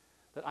me,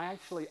 that I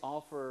actually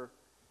offer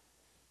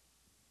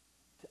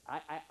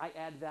I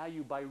add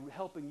value by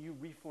helping you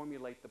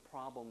reformulate the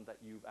problem that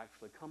you've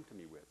actually come to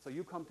me with. So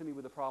you come to me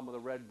with a problem with a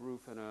red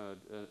roof and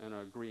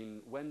a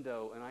green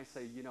window, and I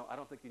say, you know, I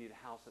don't think you need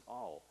a house at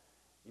all.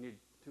 You need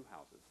 2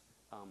 houses.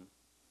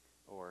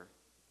 Or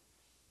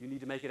you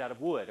need to make it out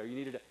of wood, or you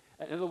need it.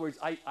 In other words,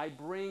 I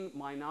bring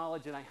my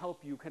knowledge and I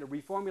help you kind of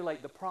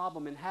reformulate the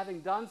problem, and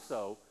having done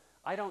so,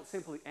 I don't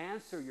simply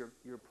answer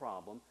your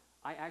problem,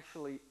 I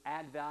actually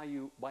add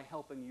value by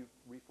helping you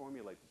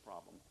reformulate the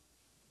problem.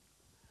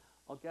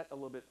 I'll get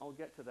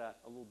to that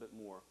a little bit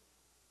more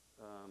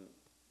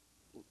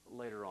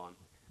later on.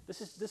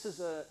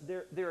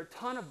 There are a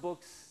ton of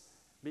books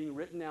being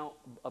written now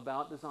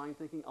about design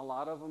thinking, a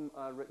lot of them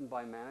written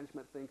by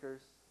management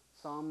thinkers,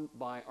 some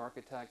by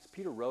architects.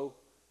 Peter Rowe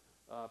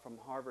from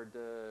Harvard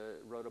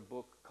wrote a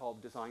book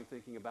called Design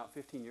Thinking about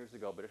 15 years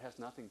ago, but it has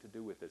nothing to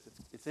do with this.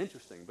 It's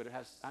interesting, but it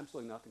has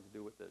absolutely nothing to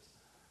do with this.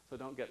 So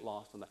don't get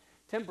lost on that.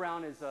 Tim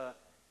Brown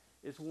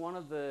is one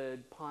of the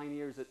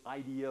pioneers at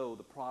IDEO,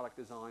 the Product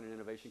Design and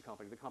Innovation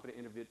Company, the company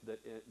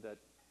that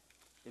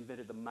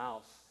invented the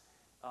mouse.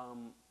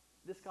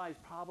 This guy is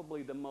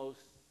probably the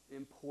most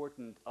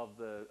important of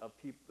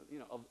people, you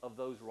know, of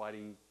those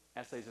writing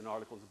essays and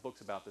articles and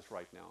books about this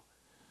right now.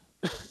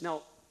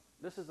 Now,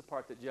 this is the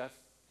part that Jeff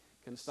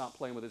can stop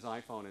playing with his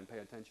iPhone and pay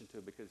attention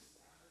to, because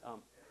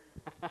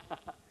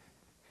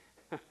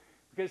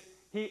because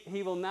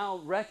he will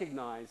now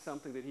recognize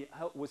something that he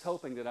was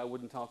hoping that I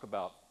wouldn't talk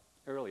about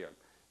earlier.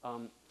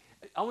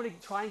 I want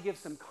to try and give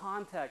some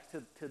context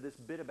to this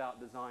bit about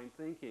design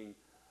thinking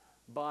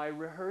by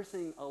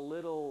rehearsing a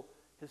little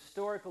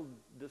historical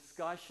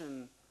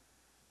discussion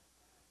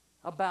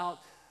about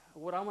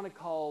what I want to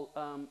call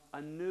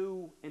a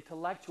new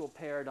intellectual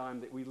paradigm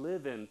that we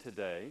live in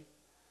today,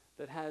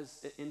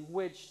 in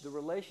which the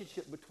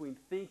relationship between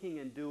thinking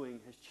and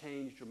doing has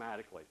changed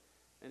dramatically.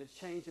 And it's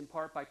changed in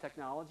part by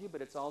technology, but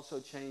it's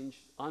also changed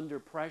under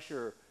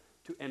pressure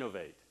to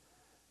innovate.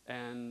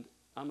 And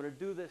I'm going to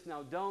do this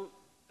now. Don't,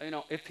 you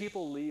know, if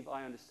people leave,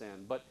 I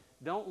understand, but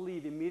don't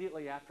leave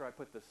immediately after I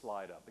put this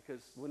slide up,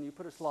 because when you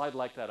put a slide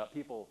like that up,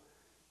 people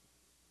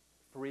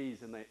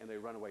freeze and they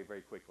run away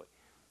very quickly.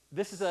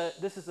 This is a,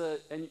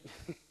 and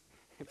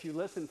if you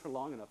listen for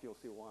long enough, you'll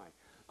see why.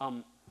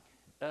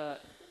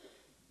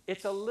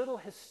 It's a little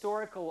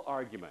historical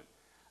argument.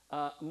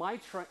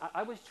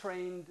 I was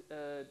trained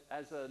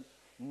as a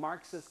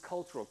Marxist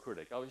cultural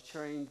critic. I was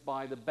trained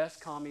by the best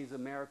commies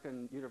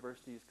American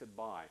universities could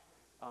buy.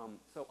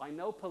 So I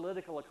know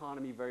political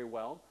economy very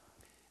well.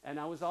 And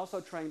I was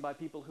also trained by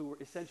people who were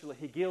essentially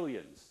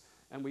Hegelians.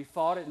 And we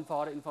fought it and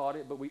fought it and fought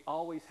it, but we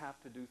always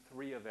have to do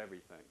 3 of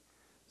everything.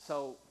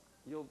 So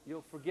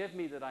you'll forgive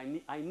me that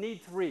I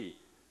need 3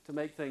 to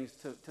make things,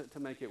 to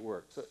make it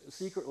work. So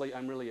secretly,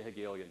 I'm really a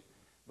Hegelian,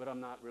 but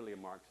I'm not really a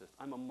Marxist.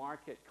 I'm a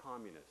market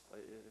communist,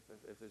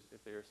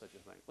 if there is such a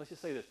thing. Let's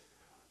just say this.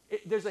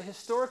 There's a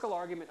historical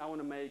argument I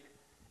want to make,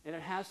 and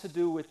it has to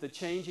do with the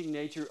changing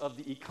nature of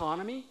the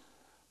economy,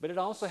 but it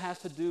also has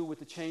to do with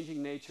the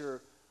changing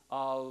nature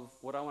of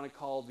what I want to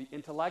call the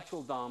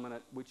intellectual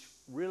dominant, which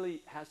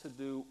really has to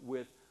do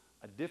with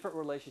a different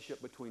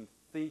relationship between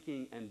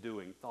thinking and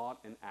doing, thought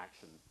and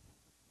action.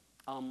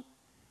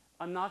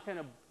 I'm not going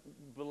to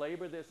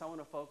belabor this. I want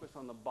to focus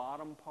on the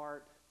bottom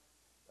part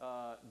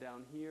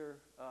down here.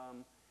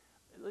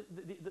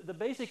 The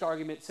basic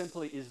argument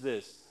simply is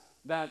this,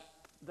 and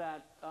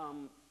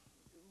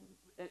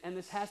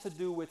this has to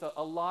do with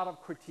a lot of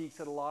critiques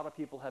that a lot of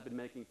people have been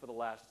making for the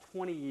last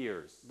 20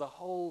 years. The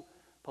whole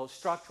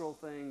post-structural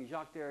thing,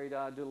 Jacques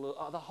Derrida,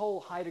 the whole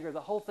Heidegger, the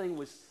whole thing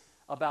was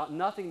about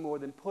nothing more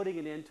than putting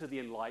an end to the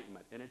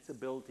Enlightenment and its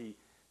ability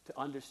to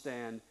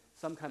understand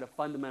some kind of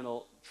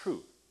fundamental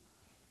truth.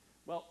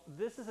 Well,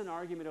 this is an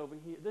argument over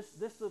here.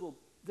 This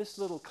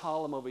little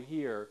column over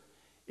here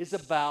is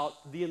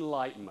about the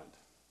Enlightenment.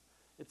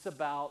 It's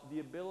about the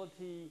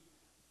ability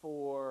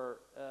for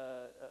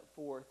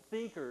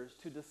thinkers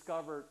to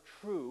discover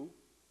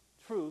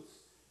truths.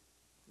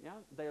 Yeah,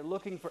 they're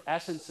looking for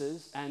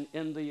essences, and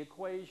in the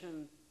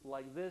equation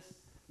like this,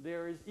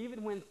 there is,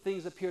 even when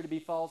things appear to be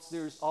false,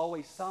 there's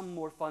always some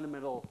more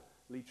fundamentally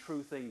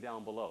true thing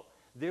down below.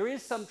 There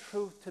is some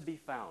truth to be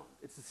found.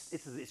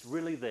 It's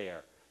really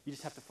there. You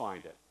just have to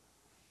find it.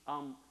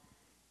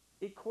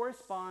 It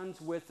corresponds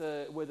with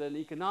an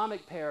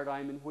economic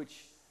paradigm in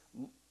which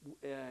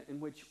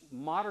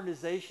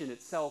modernization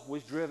itself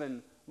was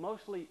driven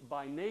mostly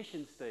by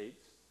nation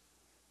states.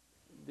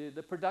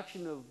 The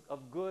production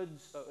of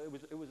goods, it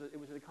was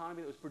an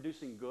economy that was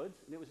producing goods,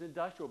 and it was an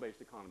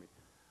industrial-based economy.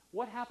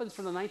 What happens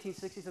from the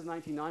 1960s to the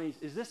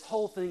 1990s is this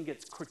whole thing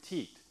gets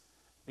critiqued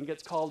and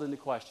gets called into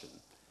question.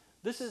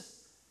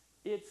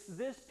 It's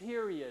this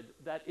period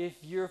that, if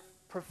your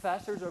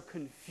professors are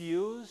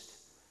confused,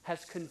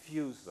 has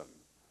confused them.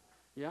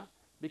 Yeah?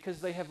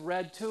 Because they have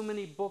read too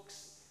many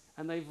books,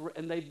 and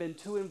they've been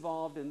too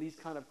involved in these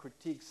kind of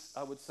critiques,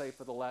 I would say,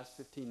 for the last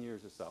 15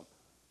 years or so.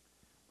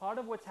 Part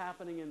of what's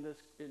happening in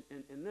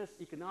this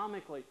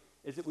economically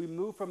is that we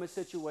move from a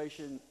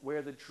situation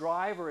where the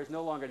driver is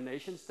no longer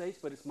nation states,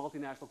 but it's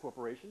multinational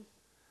corporations.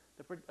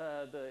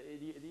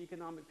 The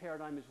economic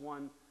paradigm is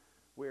one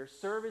where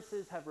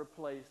services have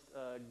replaced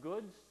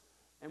goods,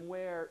 and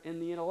where in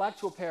the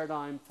intellectual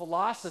paradigm,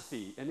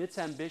 philosophy and its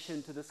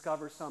ambition to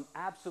discover some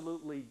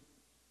absolutely,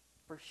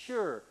 for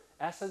sure,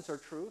 essence or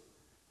truth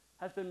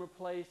has been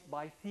replaced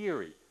by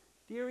theory.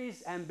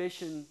 Theory's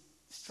ambition,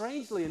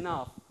 strangely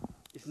enough,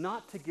 is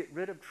not to get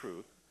rid of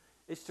truth,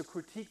 it's to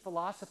critique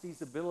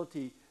philosophy's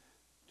ability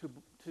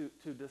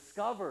to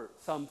discover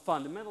some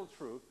fundamental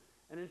truth.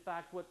 And in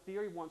fact, what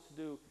theory wants to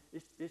do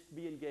is to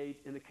be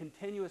engaged in the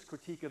continuous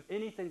critique of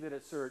anything that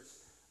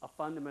asserts a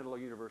fundamental or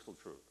universal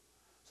truth.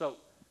 So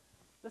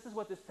this is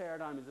what this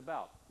paradigm is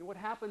about. And what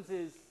happens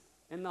is,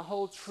 in the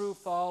whole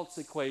true-false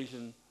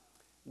equation,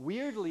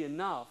 weirdly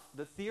enough,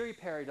 the theory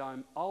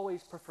paradigm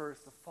always prefers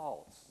the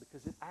false,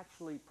 because it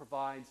actually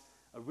provides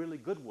a really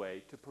good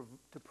way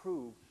to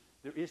prove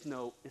there is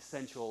no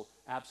essential,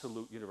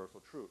 absolute,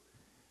 universal truth.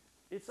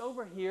 It's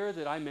over here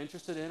that I'm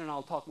interested in, and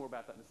I'll talk more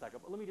about that in a second.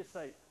 But let me just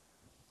say,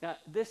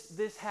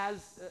 this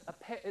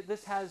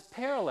has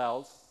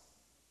parallels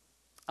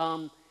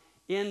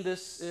in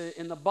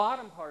the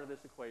bottom part of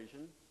this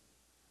equation.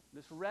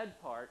 This red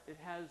part, it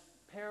has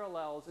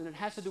parallels, and it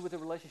has to do with the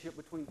relationship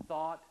between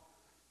thought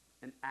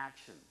and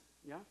action.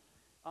 Yeah.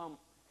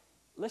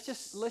 Let's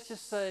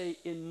just say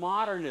in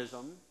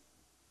modernism,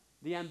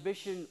 the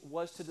ambition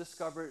was to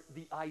discover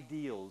the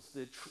ideals,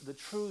 the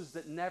truths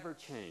that never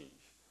change.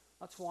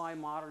 That's why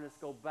modernists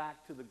go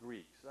back to the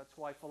Greeks. That's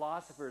why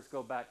philosophers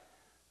go back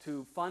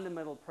to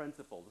fundamental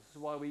principles.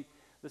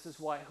 This is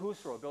why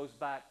Husserl goes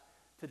back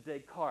to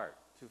Descartes,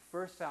 to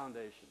first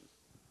foundations.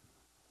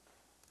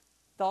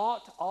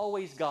 Thought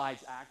always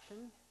guides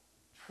action.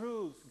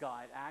 Truths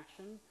guide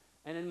action.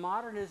 And in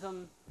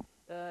modernism,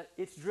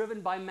 it's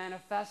driven by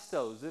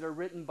manifestos that are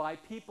written by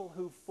people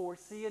who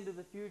foresee into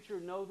the future,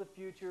 know the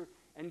future,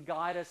 and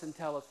guide us and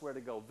tell us where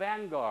to go.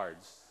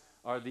 Vanguards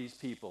are these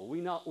people.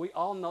 We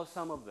all know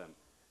some of them.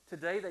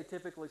 Today, they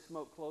typically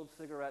smoke clove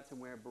cigarettes and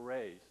wear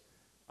berets.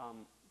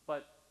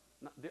 But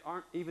there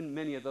aren't even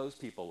many of those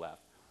people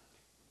left.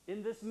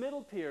 In this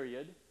middle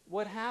period,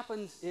 what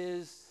happens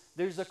is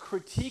there's a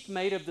critique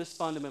made of this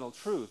fundamental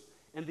truth.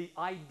 And the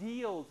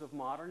ideals of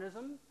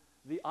modernism,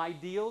 the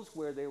ideals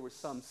where there was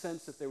some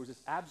sense that there was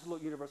this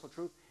absolute universal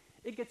truth,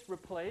 it gets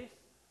replaced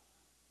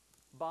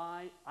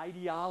by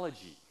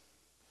ideology.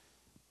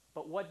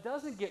 But what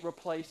doesn't get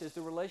replaced is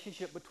the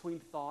relationship between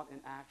thought and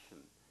action.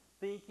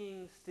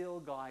 Thinking still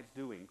guides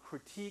doing.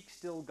 Critique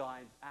still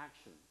guides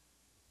action.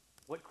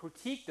 What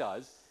critique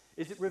does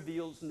is it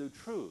reveals new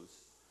truths.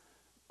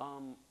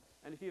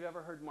 And if you've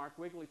ever heard Mark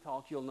Wigley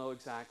talk, you'll know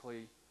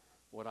exactly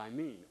what I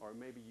mean. Or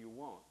maybe you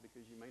won't,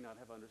 because you may not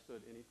have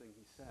understood anything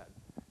he said.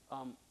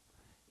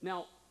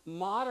 Now,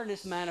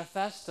 modernist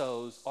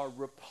manifestos are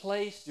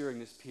replaced during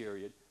this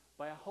period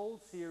by a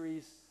whole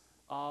series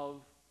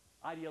of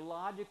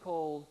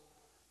ideological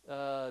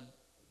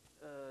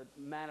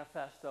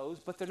manifestos,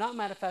 but they're not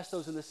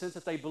manifestos in the sense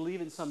that they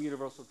believe in some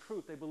universal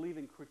truth. They believe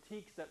in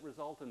critiques that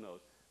result in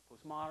those.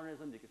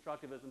 Postmodernism,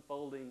 deconstructivism,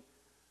 folding,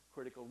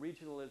 critical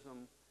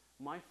regionalism.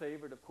 My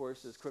favorite, of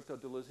course, is Crypto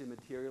Deleuze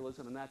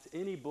Materialism, and that's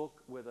any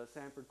book with a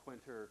Sanford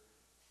Quinter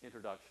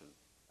introduction.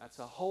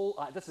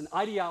 That's an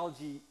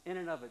ideology in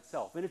and of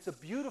itself. And it's a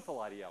beautiful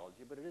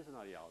ideology, but it is an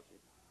ideology.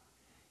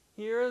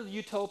 Here, the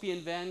utopian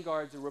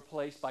vanguards are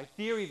replaced by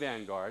theory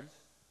vanguards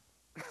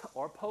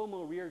or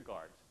pomo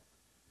rearguards.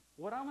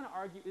 What I'm going to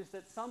argue is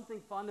that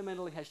something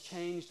fundamentally has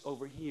changed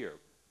over here.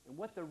 And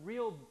what the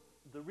real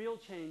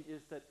change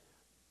is that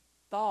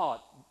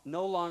thought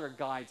no longer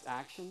guides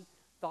action.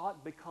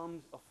 Thought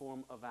becomes a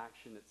form of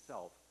action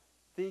itself.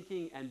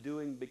 Thinking and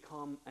doing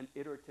become an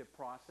iterative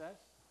process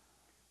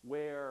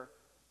where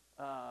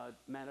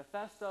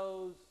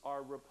manifestos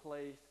are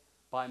replaced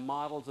by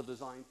models of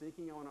design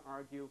thinking, I want to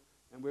argue,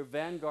 and where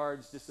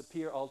vanguards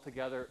disappear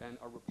altogether and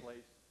are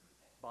replaced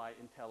by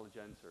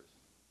intelligencers.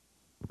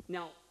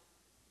 Now,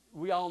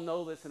 we all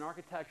know this in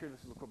architecture. This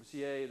is Le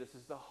Corbusier. This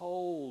is the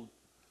whole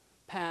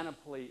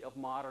panoply of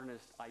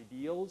modernist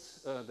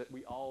ideals that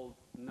we all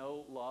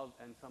know, love,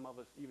 and some of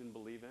us even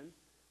believe in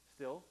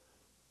still.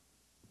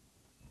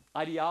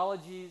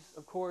 Ideologies,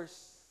 of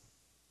course,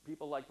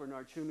 people like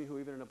Bernard Tschumi, who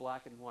even in a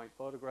black and white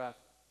photograph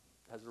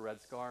has a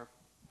red scarf.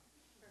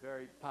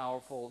 Very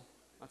powerful.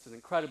 That's an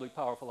incredibly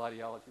powerful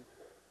ideology.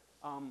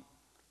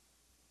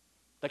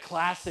 The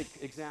classic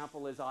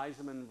example is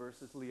Eisenman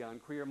versus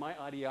Leon Krier. My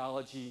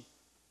ideology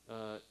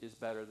is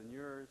better than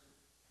yours.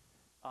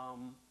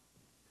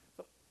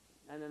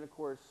 And then, of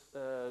course,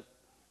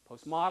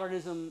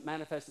 postmodernism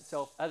manifests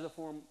itself as a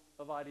form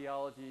of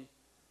ideology.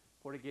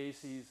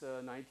 Portuguese's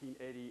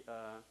 1980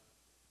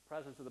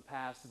 Presence of the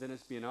Past,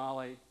 Venice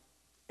Biennale.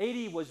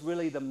 80 was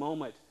really the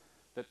moment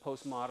that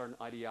postmodern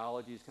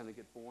ideologies kind of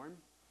get born.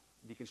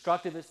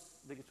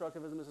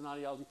 Deconstructivism is an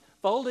ideology.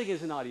 Folding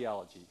is an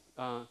ideology,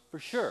 for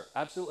sure.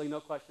 Absolutely no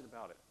question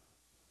about it.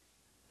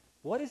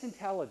 What is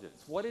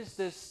intelligence? What is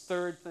this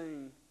third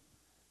thing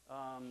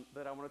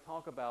that I want to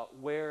talk about,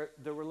 where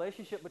the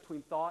relationship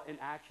between thought and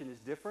action is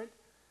different,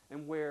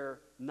 and where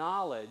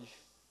knowledge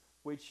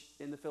which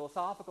in the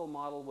philosophical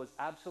model was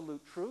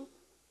absolute truth,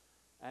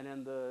 and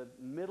in the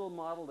middle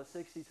model, the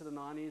 60s to the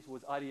 90s,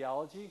 was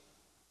ideology.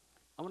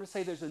 I want to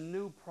say there's a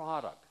new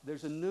product.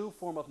 There's a new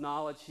form of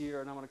knowledge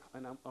here, and I want to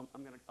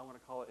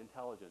call it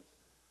intelligence.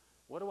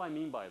 What do I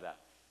mean by that?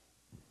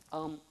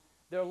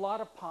 There are a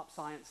lot of pop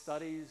science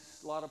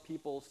studies, a lot of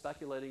people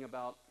speculating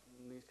about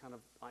these kind of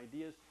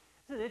ideas.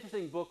 This is an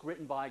interesting book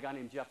written by a guy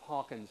named Jeff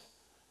Hawkins.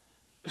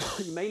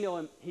 You may know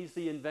him. He's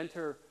the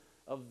inventor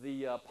of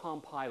the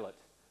Palm Pilot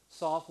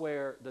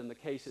software, then the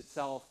case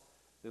itself,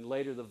 then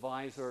later the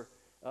visor.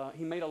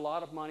 He made a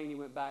lot of money, and he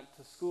went back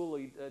to school.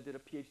 He did a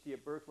PhD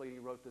at Berkeley, and he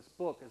wrote this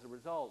book as a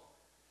result.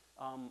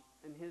 And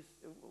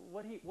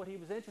what he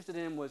was interested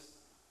in was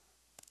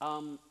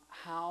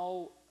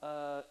how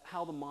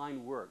the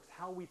mind works,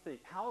 how we think.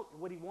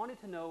 What he wanted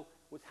to know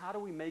was, how do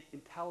we make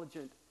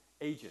intelligent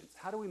agents?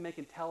 How do we make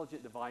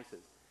intelligent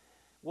devices?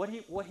 What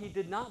he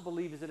did not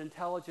believe is that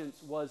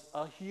intelligence was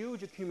a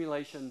huge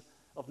accumulation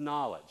of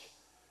knowledge.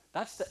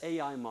 That's the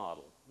AI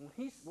model.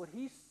 What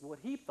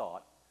he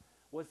thought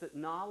was that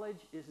knowledge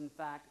is in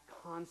fact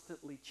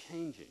constantly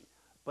changing,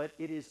 but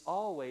it is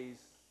always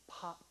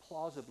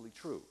plausibly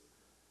true.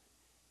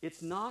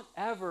 It's not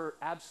ever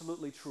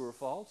absolutely true or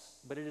false,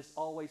 but it is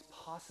always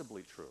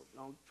possibly true. And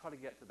I'll try to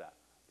get to that,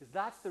 because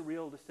that's the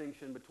real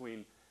distinction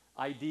between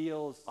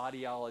ideals,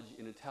 ideology,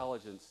 and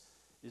intelligence,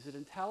 is that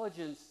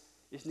intelligence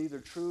is neither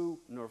true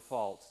nor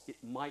false. It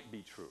might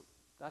be true.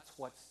 That's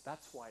why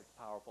it's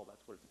powerful.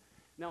 That's what it's.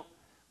 Now,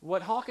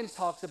 what Hawkins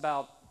talks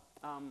about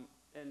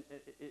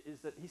is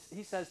that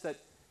he says that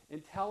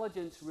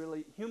intelligence,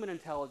 really, human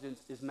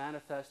intelligence, is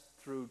manifest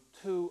through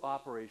two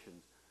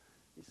operations.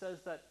 He says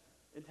that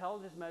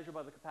intelligence is measured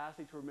by the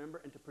capacity to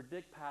remember and to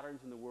predict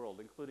patterns in the world,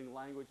 including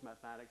language,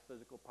 mathematics,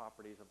 physical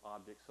properties of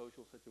objects,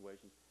 social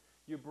situations.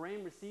 Your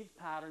brain receives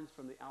patterns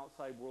from the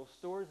outside world,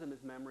 stores them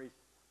as memories,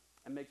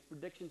 and makes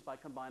predictions by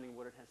combining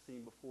what it has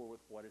seen before with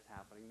what is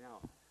happening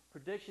now.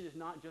 Prediction is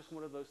not just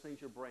one of those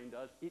things your brain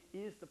does. It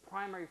is the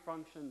primary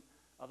function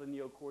of the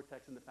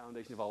neocortex and the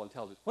foundation of all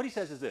intelligence. What he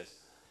says is this,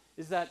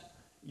 is that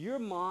your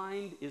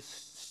mind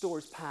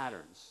stores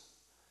patterns.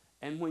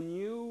 And when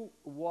you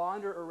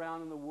wander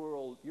around in the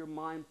world, your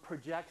mind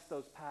projects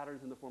those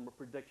patterns in the form of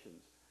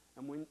predictions.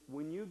 And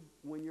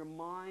when your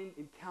mind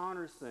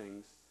encounters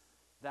things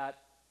that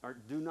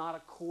do not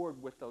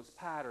accord with those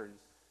patterns,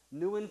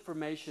 new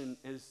information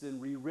is then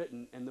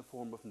rewritten in the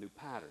form of new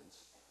patterns.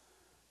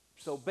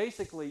 So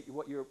basically,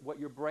 what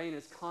your brain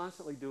is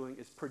constantly doing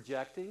is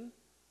projecting,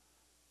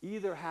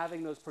 either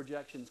having those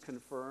projections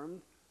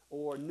confirmed,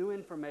 or new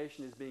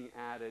information is being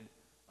added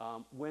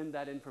when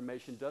that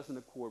information doesn't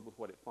accord with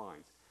what it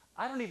finds.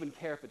 I don't even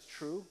care if it's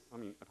true. I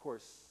mean, of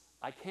course,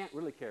 I can't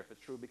really care if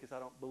it's true because I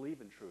don't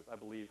believe in truth. I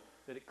believe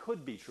that it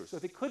could be true. So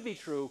if it could be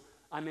true,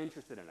 I'm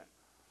interested in it.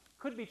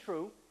 Could be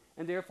true,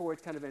 and therefore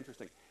it's kind of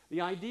interesting. The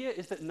idea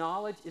is that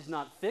knowledge is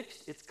not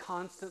fixed. It's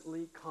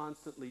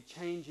constantly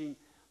changing,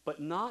 but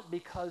not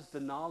because the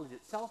knowledge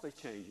itself is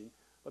changing,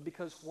 but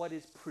because what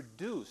is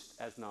produced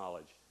as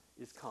knowledge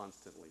is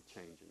constantly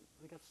changing.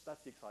 I think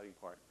that's the exciting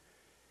part.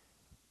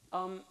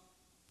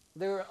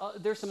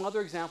 There's some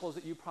other examples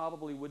that you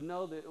probably would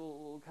know that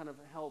will kind of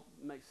help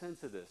make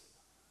sense of this.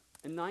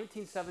 In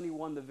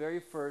 1971, the very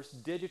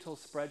first digital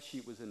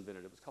spreadsheet was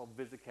invented. It was called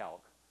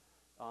VisiCalc.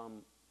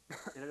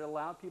 And it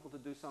allowed people to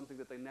do something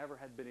that they never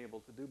had been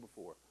able to do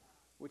before,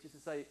 which is to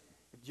say,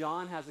 if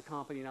John has a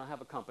company and I have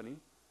a company,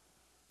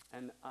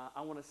 and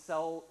I want to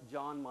sell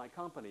John my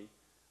company,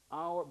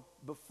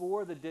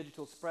 before the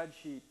digital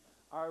spreadsheet,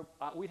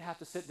 we'd have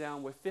to sit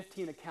down with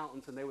 15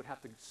 accountants and they would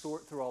have to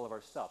sort through all of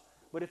our stuff.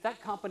 But if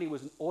that company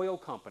was an oil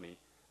company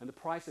and the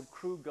price of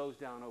crude goes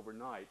down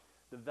overnight,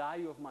 the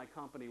value of my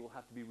company will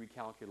have to be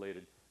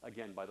recalculated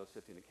again by those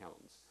 15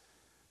 accountants.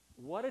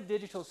 What a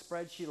digital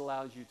spreadsheet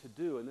allows you to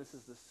do, and this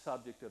is the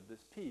subject of this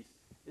piece,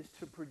 is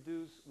to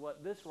produce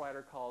what this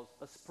writer calls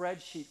a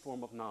spreadsheet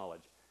form of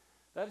knowledge.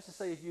 That is to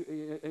say,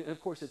 and of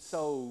course it's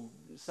so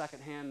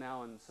secondhand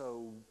now and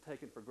so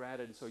taken for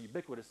granted and so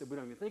ubiquitous that we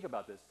don't even think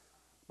about this.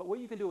 But what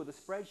you can do with a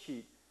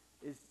spreadsheet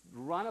is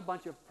run a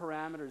bunch of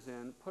parameters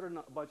in, put a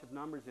bunch of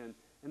numbers in,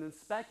 and then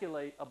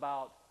speculate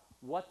about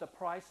what the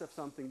price of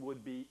something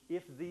would be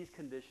if these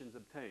conditions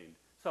obtained.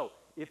 So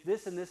if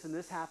this and this and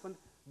this happened,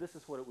 this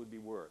is what it would be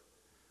worth.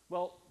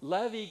 Well,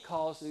 Levy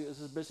calls, this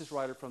is a business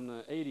writer from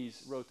the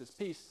 80s, wrote this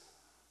piece.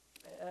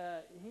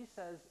 He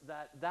says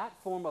that that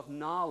form of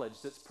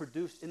knowledge that's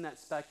produced in that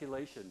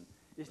speculation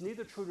is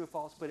neither true nor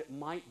false, but it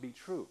might be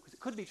true. Because it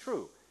could be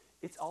true.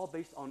 It's all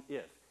based on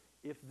if.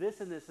 If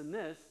this and this and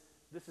this,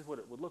 this is what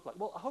it would look like.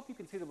 Well, I hope you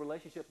can see the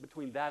relationship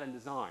between that and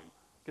design,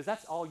 because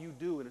that's all you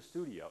do in a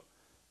studio.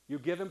 You're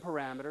given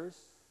parameters,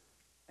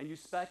 and you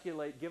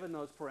speculate, given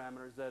those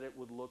parameters, that it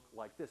would look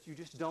like this. You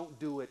just don't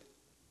do it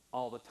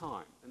all the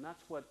time. And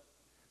that's what,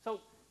 so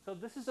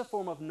this is a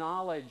form of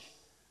knowledge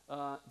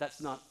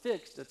that's not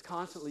fixed, that's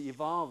constantly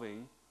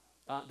evolving,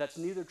 that's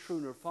neither true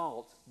nor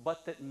false,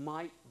 but that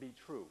might be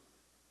true.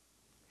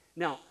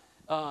 Now,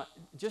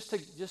 just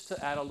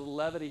to add a little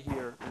levity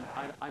here,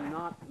 and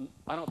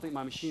I don't think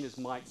my machine is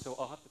mic, so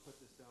I'll have to put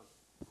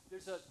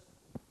there's a,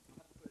 you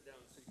have to put it down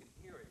so you can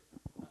hear it.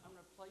 I'm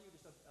going to play you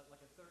just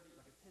like a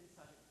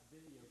 10-second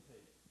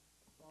videotape.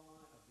 A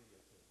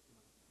videotape.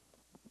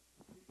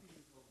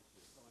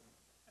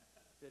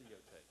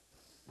 Videotape.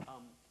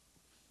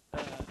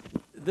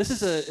 This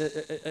is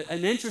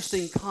an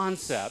interesting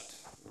concept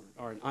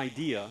or an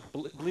idea.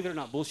 Believe it or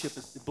not, bullshit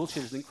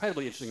is an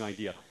incredibly interesting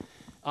idea.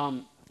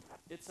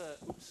 This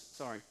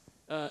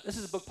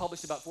is a book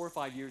published about 4 or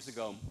 5 years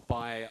ago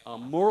by a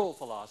moral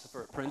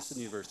philosopher at Princeton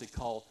University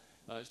called,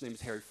 his name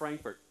is Harry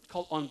Frankfurt,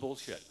 called On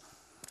Bullshit.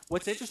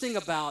 What's interesting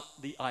about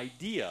the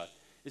idea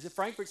is that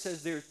Frankfurt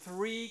says there are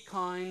 3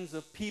 kinds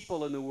of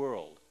people in the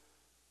world.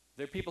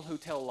 There are people who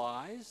tell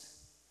lies,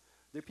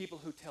 there are people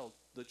who tell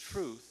the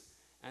truth,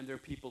 and there are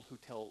people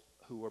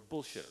who are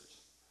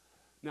bullshitters.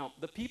 Now,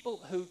 the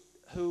people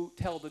who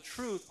tell the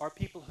truth are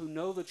people who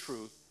know the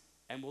truth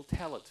and will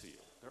tell it to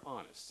you. They're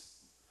honest.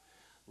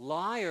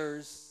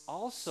 Liars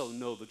also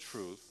know the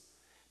truth.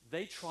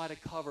 They try to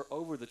cover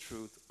over the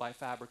truth by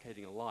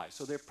fabricating a lie.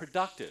 So they're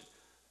productive.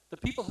 The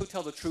people who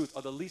tell the truth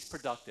are the least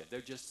productive.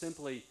 They're just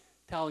simply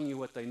telling you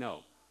what they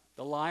know.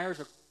 The liars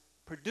are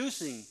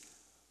producing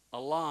a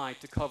lie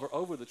to cover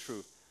over the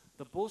truth.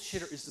 The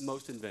bullshitter is the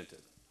most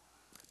inventive.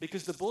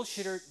 Because the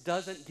bullshitter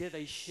doesn't give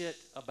a shit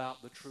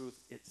about the truth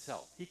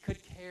itself. He could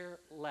care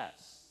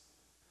less.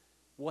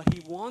 What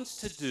he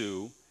wants to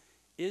do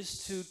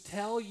is to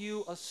tell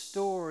you a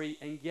story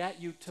and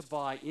get you to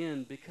buy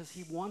in because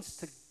he wants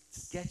to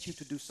get you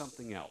to do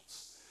something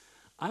else.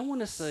 I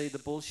want to say the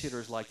bullshitter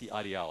is like the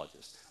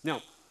ideologist.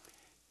 Now,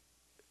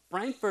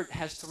 Frankfurt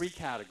has 3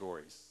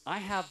 categories. I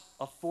have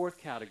a 4th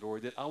category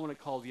that I want to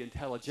call the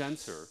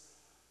intelligencer.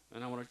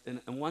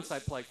 And once I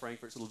play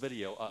Frankfurt's little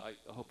video, I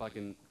hope I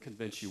can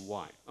convince you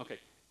why. Okay,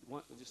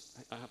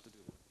 I have to do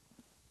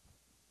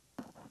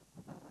that.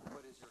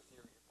 What is your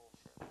theory of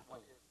bullshit? What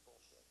is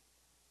bullshit?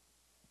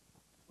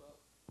 Well,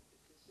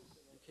 it consists in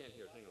you can't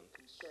hear it, hang on.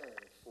 Concern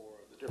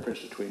for the difference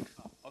between.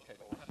 Okay,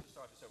 but we'll have to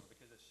start this over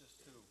because it's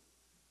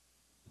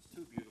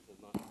too beautiful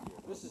not to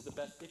hear. This is the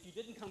best. If you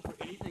didn't come for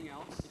anything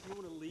else, if you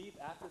want to leave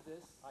after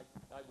this, I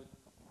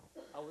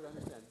would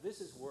understand.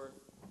 This is worth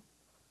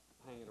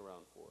hanging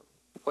around for.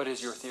 What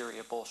is your theory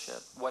of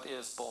bullshit? What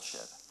is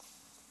bullshit?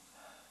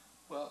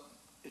 Well,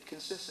 it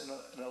consists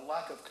in a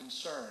lack of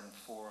concern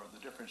for the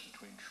difference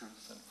between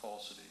truth and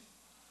falsity.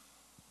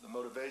 The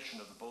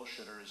motivation of the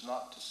bullshitter is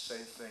not to say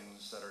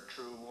things that are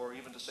true or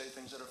even to say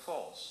things that are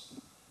false,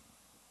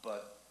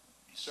 but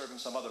he's serving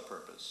some other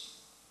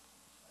purpose.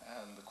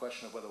 And the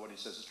question of whether what he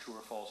says is true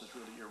or false is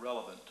really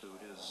irrelevant to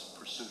his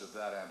pursuit of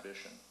that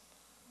ambition.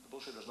 The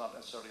bullshitter is not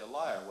necessarily a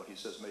liar. What he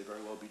says may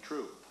very well be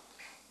true,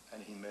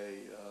 and he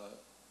may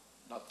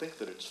not think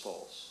that it's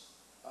false.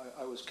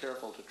 I was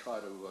careful to try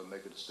to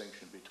make a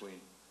distinction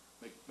between,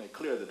 make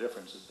clear the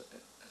differences,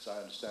 as I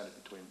understand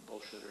it, between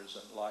bullshitters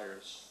and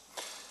liars.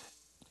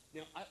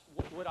 Now,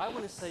 what I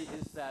want to say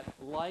is that,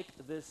 like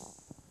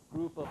this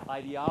group of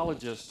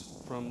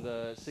ideologists from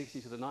the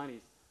 60s to the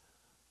 90s,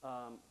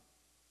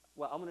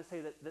 well, I'm going to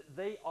say that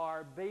they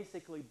are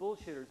basically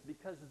bullshitters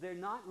because they're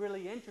not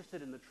really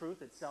interested in the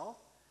truth itself.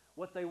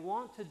 What they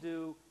want to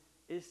do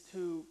is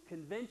to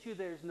convince you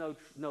there's no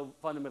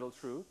fundamental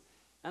truth,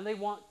 and they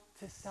want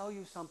to sell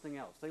you something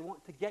else. They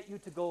want to get you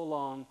to go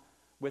along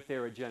with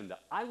their agenda.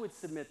 I would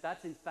submit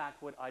that's in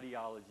fact what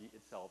ideology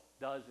itself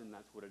does, and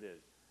that's what it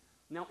is.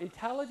 Now,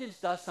 intelligence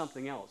does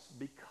something else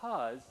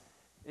because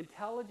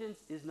intelligence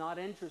is not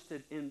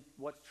interested in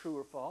what's true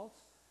or false,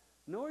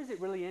 nor is it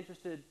really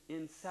interested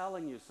in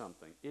selling you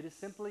something. It is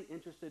simply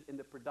interested in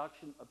the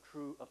production of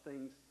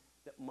things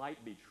that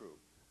might be true.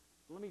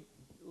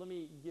 Let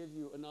me give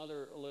you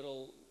another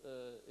little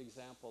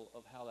example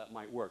of how that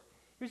might work.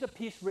 Here's a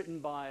piece written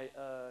by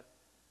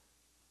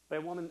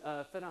a woman,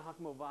 Fenna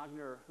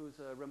Hakimo-Wagner, who's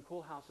Rem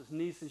Koolhaas's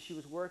niece, and she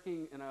was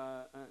working in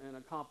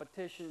a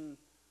competition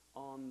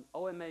on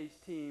OMA's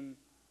team.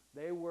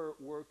 They were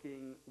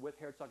working with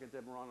Herzog and de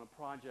Meuron on a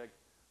project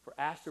for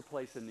Astor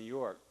Place in New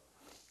York.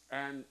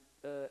 And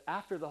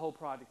after the whole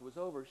project was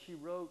over, she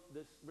wrote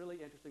this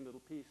really interesting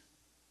little piece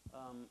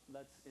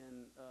that's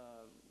in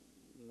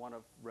one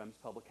of Rem's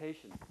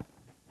publications.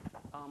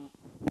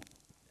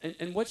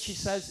 And what she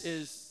says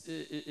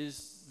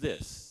is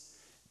this.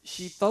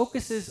 She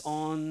focuses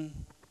on,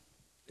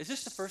 is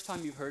this the first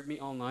time you've heard me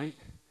all night?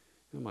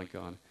 Oh my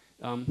God.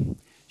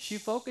 She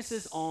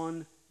focuses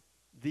on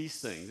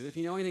these things. And if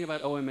you know anything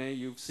about OMA,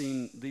 you've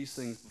seen these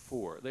things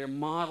before. They're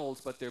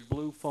models, but they're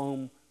blue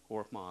foam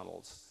Horf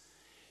models.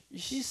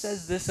 She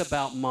says this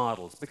about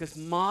models, because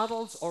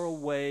models are a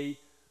way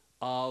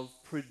of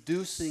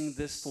producing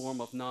this form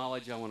of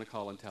knowledge I want to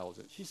call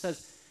intelligence. She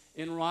says,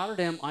 in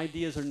Rotterdam,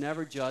 ideas are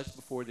never judged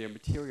before they're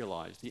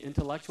materialized. The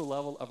intellectual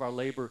level of our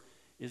labor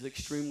is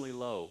extremely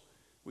low.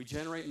 We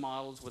generate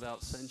models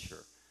without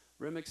censure.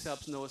 Rem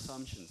accepts no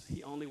assumptions.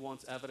 He only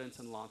wants evidence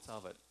and lots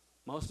of it.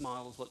 Most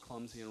models look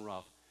clumsy and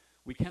rough.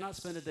 We cannot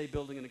spend a day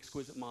building an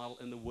exquisite model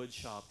in the wood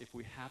shop if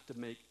we have to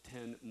make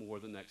 10 more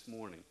the next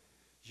morning.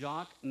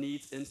 Jacques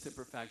needs instant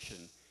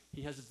perfection.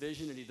 He has a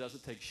vision and he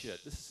doesn't take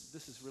shit. This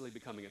is really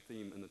becoming a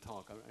theme in the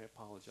talk. I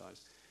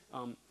apologize.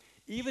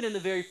 Even in the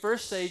very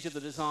first stage of the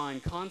design,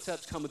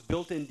 concepts come with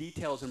built-in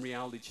details and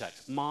reality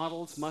checks.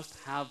 Models must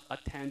have a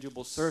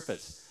tangible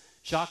surface.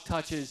 Jacques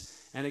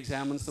touches and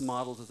examines the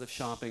models as if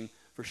shopping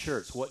for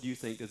shirts. What do you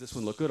think? Does this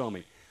one look good on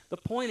me? The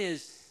point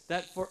is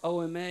that for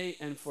OMA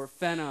and for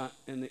Fenna,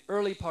 in the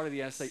early part of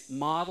the essay,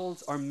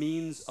 models are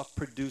means of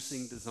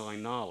producing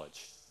design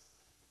knowledge.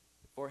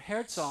 For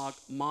Herzog,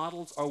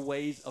 models are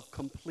ways of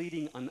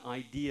completing an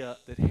idea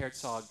that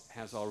Herzog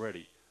has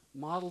already.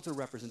 Models are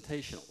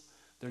representational.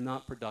 They're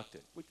not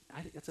productive.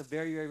 I think that's a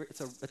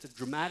it's a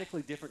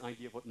dramatically different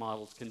idea of what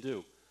models can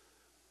do.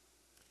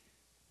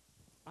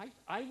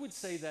 I would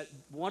say that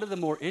one of the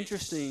more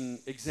interesting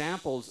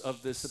examples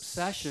of this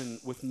obsession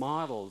with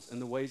models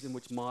and the ways in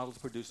which models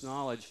produce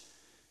knowledge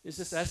is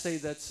this essay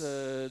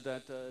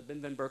that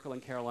Ben van Berkel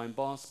and Caroline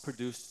Boss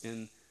produced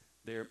in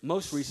their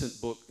most recent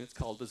book. It's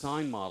called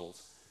Design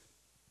Models.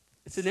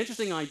 It's an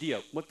interesting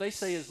idea. What they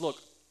say is, look,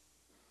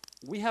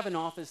 we have an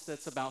office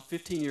that's about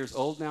 15 years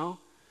old now.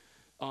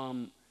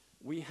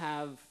 We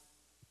have,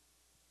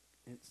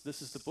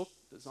 this is the book,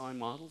 Design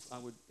Models. I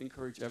would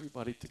encourage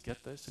everybody to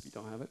get this if you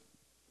don't have it.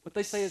 What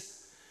they say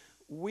is,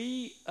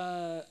 we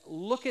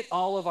look at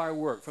all of our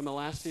work from the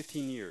last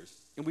 15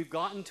 years, and we've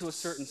gotten to a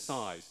certain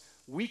size.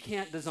 We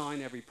can't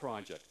design every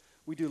project.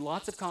 We do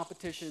lots of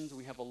competitions.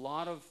 We have a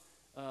lot of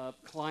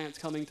clients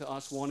coming to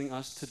us wanting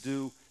us to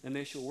do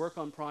initial work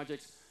on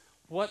projects.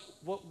 What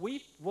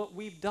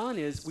we've done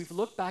is we've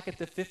looked back at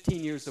the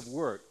 15 years of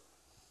work,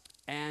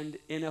 and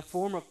in a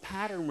form of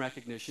pattern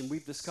recognition,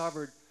 we've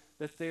discovered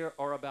that there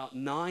are about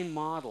 9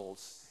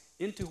 models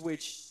into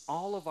which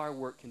all of our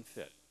work can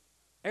fit.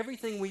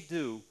 Everything we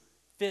do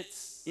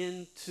fits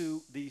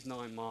into these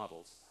 9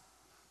 models.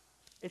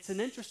 It's an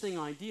interesting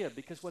idea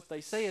because what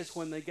they say is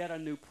when they get a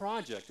new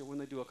project or when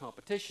they do a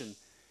competition,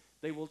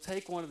 they will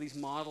take one of these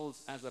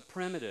models as a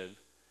primitive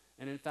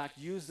and in fact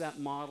use that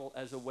model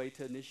as a way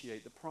to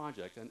initiate the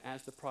project. And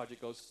as the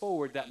project goes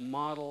forward, that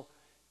model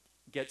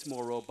gets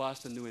more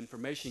robust and new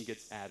information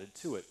gets added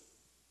to it.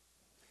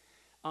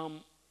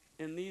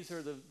 And these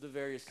are the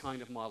various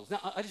kind of models.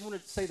 Now, I just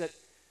wanted to say that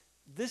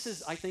this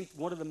is, I think,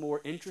 one of the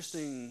more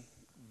interesting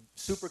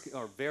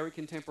very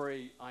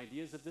contemporary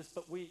ideas of this,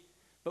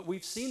 but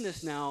we've seen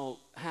this now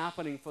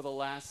happening for the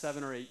last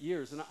 7 or 8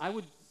 years. And I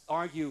would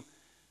argue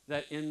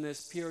that in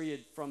this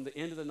period from the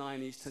end of the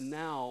 90s to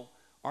now,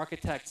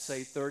 architects,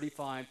 say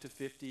 35 to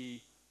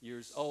 50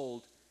 years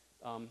old,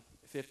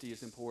 50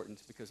 is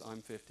important because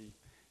I'm 50,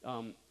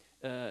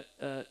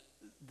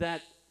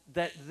 that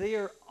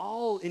they're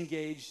all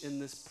engaged in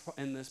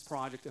this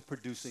project of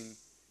producing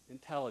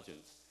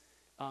intelligence.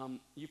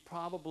 You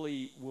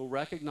probably will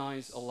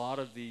recognize a lot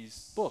of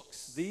these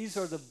books. These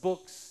are the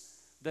books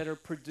that are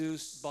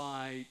produced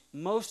by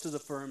most of the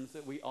firms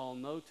that we all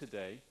know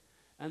today,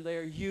 and they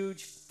are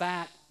huge,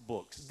 fat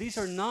books. These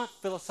are not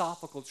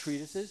philosophical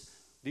treatises.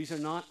 These are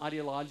not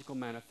ideological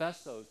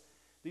manifestos.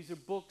 These are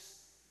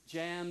books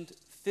jammed,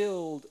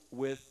 filled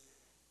with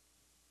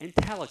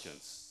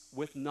intelligence,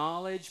 with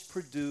knowledge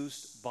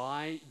produced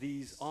by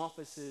these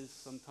offices.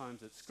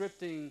 Sometimes it's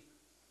scripting,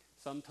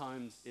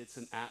 sometimes it's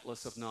an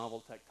atlas of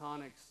novel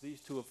tectonics.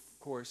 These two, of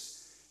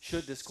course,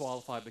 should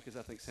disqualify because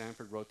I think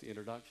Sanford wrote the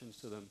introductions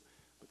to them,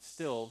 but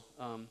still.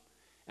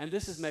 And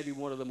this is maybe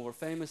one of the more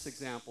famous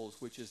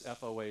examples, which is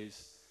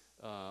FOA's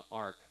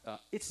ARC.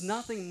 It's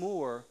nothing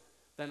more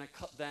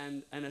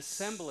than an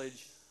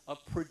assemblage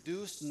of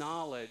produced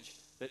knowledge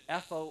that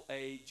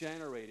FOA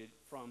generated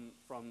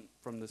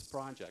from this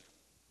project.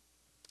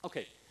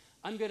 Okay,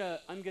 I'm gonna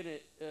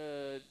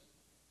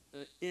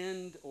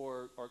end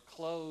or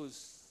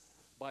close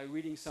by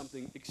reading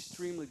something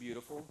extremely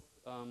beautiful,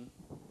 and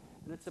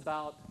it's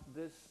about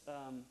this.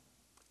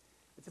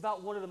 It's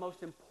about one of the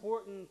most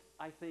important,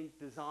 I think,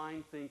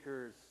 design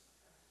thinkers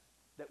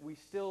that we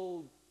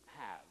still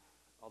have.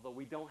 Although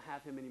we don't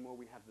have him anymore,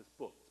 we have this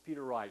book. It's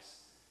Peter Rice.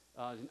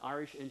 He's an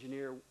Irish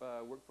engineer,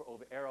 worked for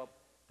Ove Arup,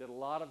 did a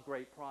lot of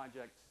great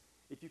projects.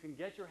 If you can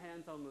get your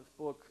hands on this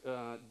book,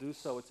 do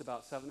so. It's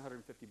about $750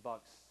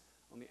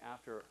 on the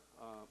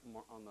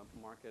on the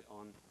market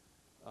on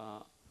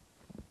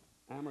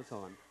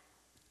Amazon.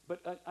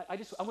 But I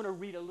want to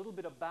read a little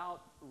bit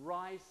about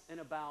Rice and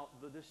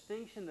about the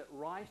distinction that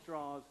Rice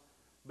draws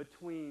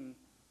between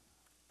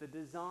the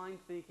design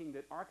thinking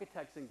that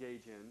architects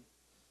engage in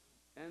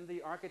and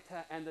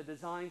the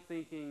design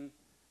thinking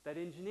that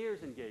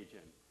engineers engage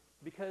in.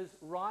 Because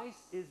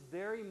Rice is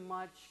very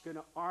much going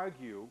to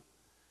argue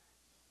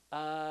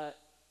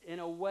in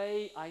a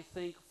way, I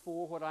think,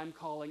 for what I'm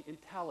calling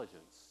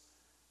intelligence.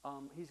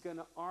 He's going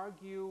to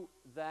argue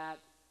that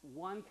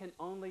one can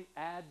only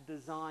add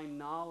design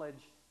knowledge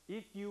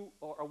if you,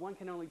 or one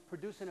can only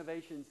produce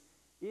innovations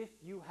if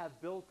you have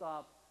built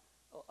up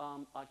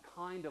a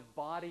kind of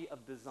body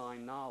of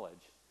design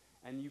knowledge.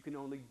 And you can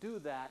only do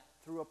that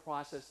through a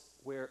process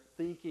where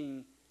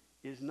thinking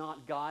is not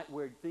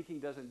where thinking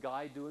doesn't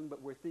guide doing,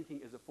 but where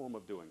thinking is a form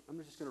of doing.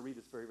 I'm just going to read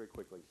this very, very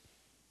quickly.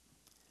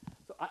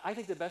 So I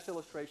think the best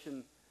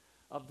illustration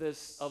of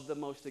this, of the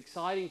most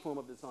exciting form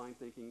of design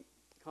thinking,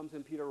 comes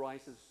in Peter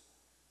Rice's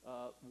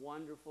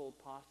wonderful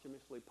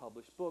posthumously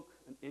published book,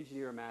 An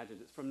Engineer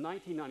Imagines. It's from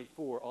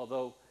 1994,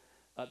 although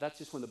that's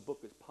just when the book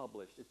is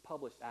published. It's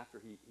published after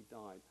he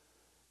died.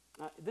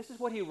 This is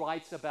what he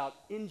writes about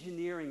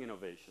engineering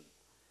innovation.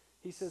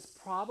 He says,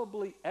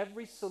 probably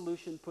every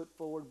solution put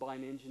forward by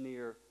an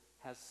engineer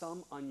has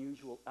some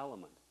unusual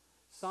element,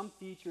 some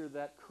feature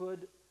that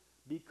could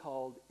be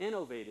called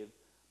innovative,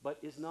 but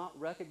is not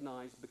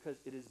recognized because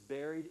it is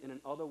buried in an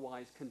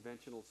otherwise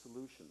conventional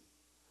solution.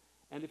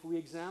 And if we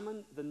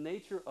examine the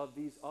nature of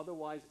these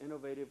otherwise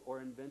innovative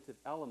or inventive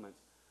elements,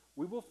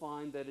 we will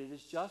find that it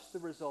is just the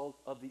result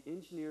of the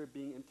engineer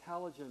being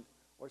intelligent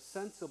or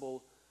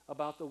sensible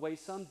about the way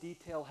some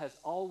detail has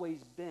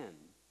always been,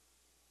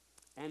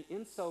 and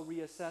in so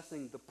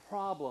reassessing the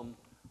problem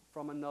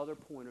from another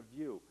point of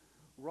view.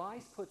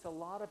 Rice puts a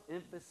lot of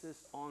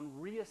emphasis on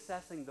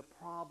reassessing the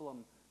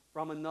problem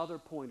from another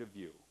point of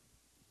view.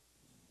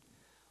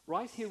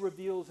 Rice here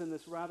reveals in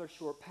this rather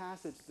short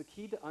passage the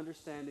key to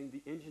understanding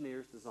the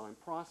engineer's design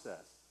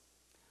process.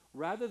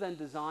 Rather than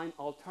design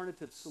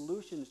alternative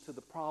solutions to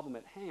the problem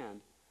at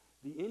hand,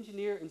 the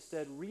engineer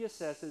instead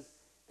reassesses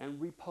and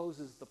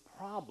reposes the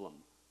problem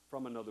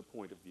from another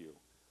point of view.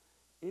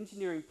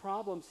 Engineering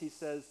problems, he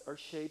says, are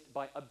shaped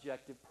by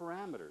objective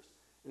parameters,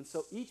 and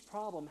so each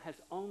problem has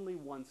only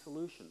one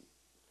solution.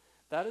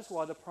 That is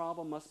why the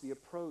problem must be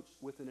approached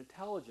with an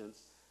intelligence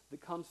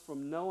that comes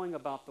from knowing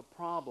about the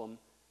problem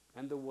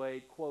and the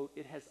way, quote,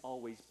 it has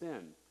always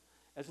been,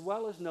 as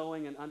well as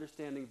knowing and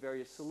understanding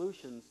various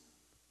solutions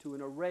to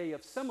an array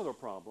of similar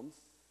problems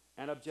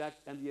and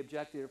the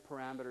objective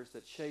parameters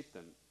that shape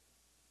them.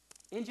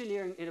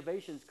 Engineering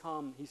innovations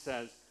come, he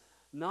says,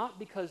 not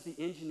because the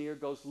engineer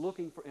goes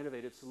looking for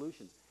innovative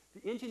solutions.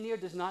 The engineer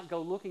does not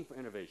go looking for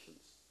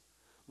innovations.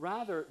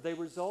 Rather, they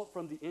result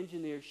from the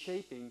engineer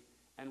shaping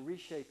and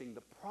reshaping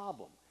the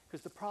problem,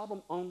 because the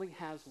problem only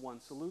has one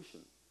solution.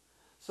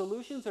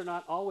 Solutions are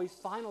not always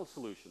final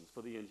solutions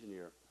for the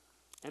engineer,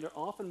 and are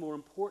often more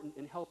important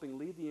in helping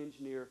lead the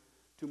engineer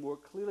to more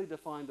clearly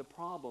define the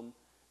problem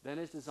than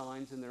his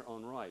designs in their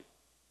own right.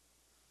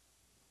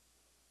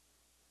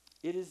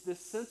 It is this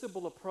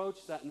sensible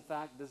approach that, in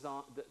fact,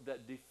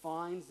 that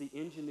defines the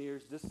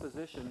engineer's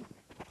disposition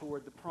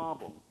toward the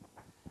problem.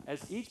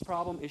 As each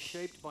problem is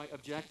shaped by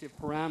objective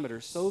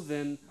parameters, so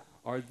then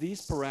are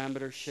these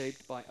parameters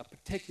shaped by a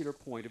particular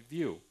point of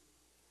view.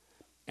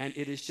 And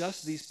it is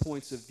just these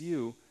points of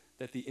view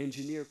that the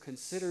engineer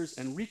considers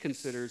and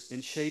reconsiders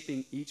in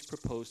shaping each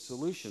proposed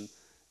solution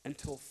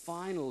until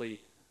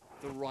finally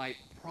the right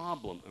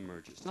problem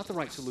emerges. Not the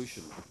right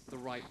solution, the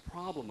right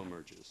problem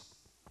emerges.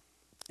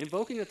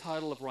 Invoking the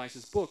title of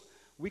Rice's book,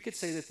 we could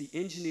say that the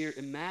engineer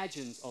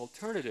imagines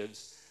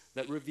alternatives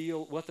that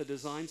reveal what the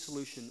design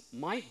solution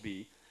might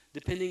be,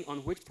 depending on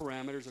which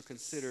parameters are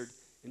considered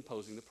in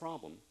posing the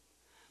problem.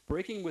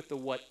 Breaking with the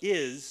what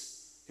is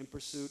in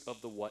pursuit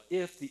of the what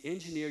if, the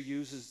engineer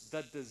uses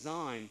the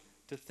design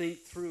to think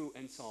through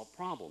and solve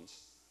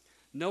problems.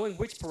 Knowing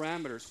which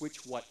parameters,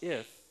 which what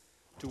if,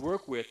 to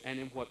work with and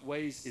in what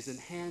ways is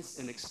enhanced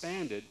and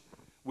expanded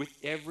with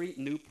every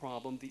new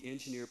problem the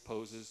engineer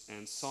poses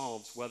and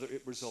solves, whether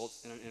it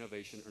results in an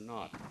innovation or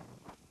not.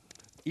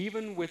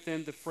 Even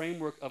within the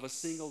framework of a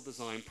single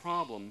design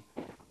problem,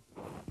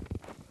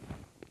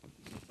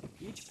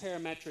 each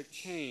parametric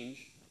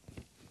change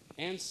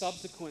and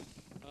subsequent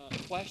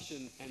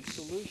question and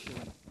solution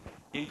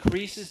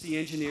increases the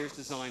engineer's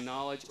design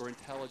knowledge or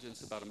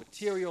intelligence about a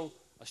material,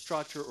 a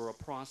structure, or a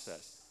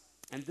process.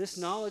 And this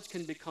knowledge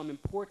can become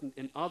important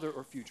in other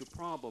or future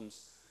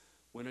problems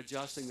when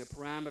adjusting the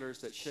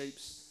parameters that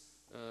shapes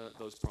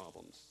those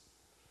problems.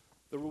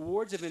 The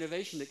rewards of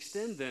innovation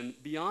extend then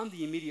beyond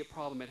the immediate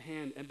problem at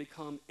hand and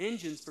become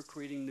engines for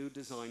creating new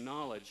design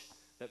knowledge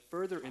that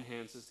further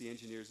enhances the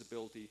engineer's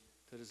ability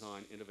to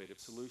design innovative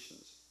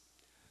solutions.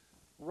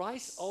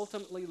 Rice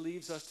ultimately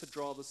leaves us to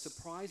draw the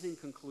surprising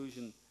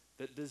conclusion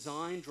that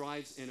design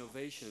drives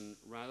innovation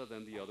rather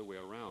than the other way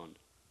around.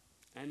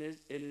 And it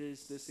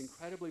is this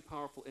incredibly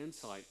powerful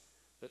insight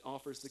that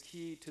offers the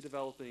key to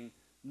developing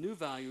new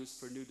values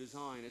for new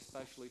design,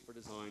 especially for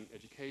design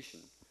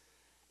education.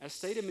 As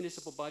state and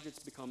municipal budgets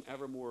become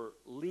ever more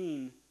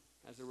lean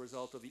as a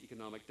result of the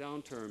economic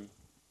downturn,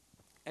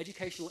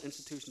 educational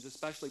institutions,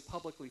 especially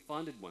publicly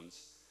funded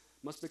ones,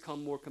 must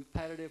become more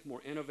competitive,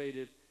 more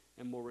innovative,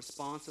 and more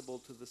responsible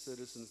to the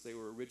citizens they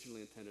were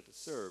originally intended to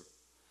serve.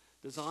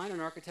 Design and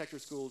architecture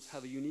schools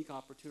have a unique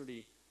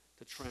opportunity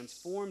to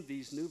transform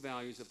these new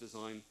values of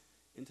design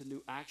into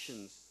new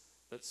actions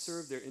that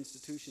serve their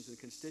institutions and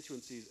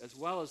constituencies, as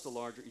well as the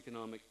larger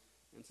economic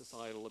and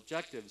societal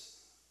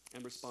objectives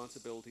and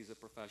responsibilities of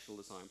professional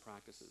design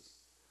practices.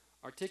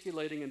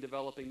 Articulating and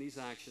developing these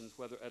actions,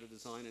 whether at a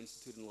design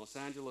institute in Los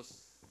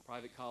Angeles, a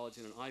private college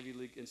in an Ivy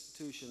League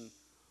institution,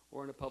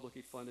 or in a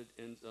publicly funded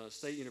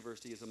state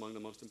university, is among the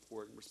most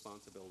important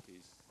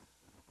responsibilities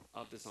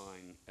of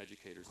design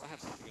educators. I have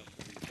something else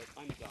to read,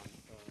 but I'm done.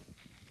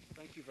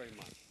 Thank you very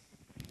much.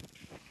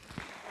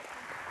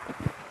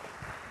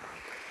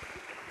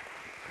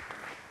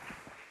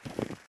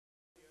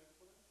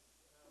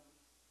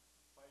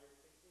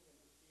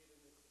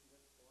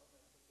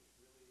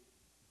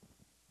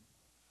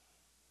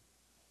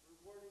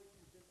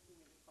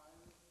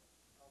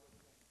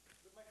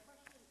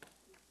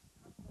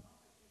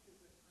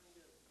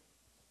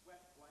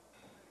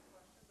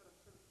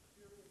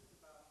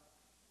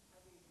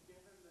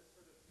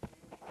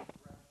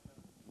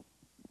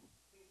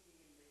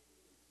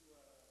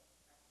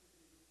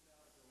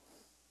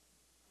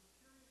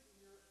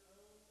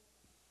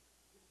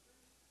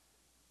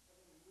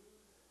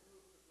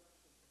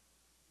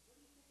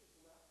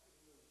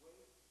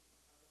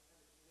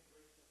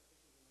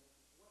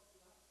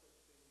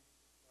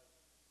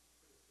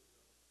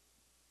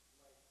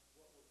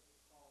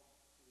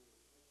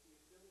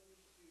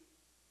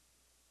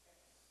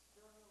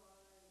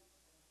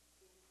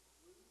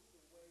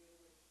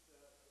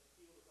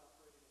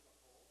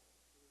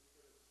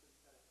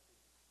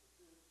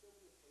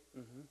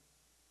 Mm-hmm.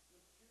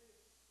 I'm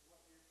curious what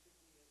your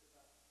thinking is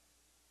about,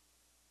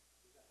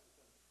 is that its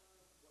own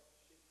term? What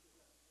shape does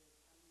that take?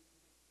 How do you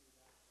think through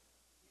that?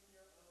 Even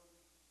your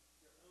own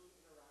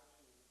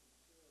interaction with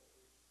material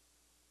is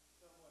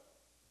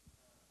somewhat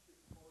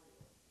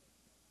tutorial in a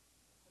sense.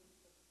 How do you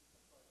think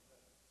as far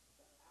as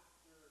the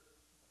after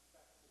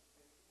effects of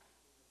thinking in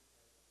this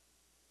paradigm?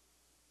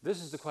 This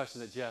is the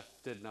question that Jeff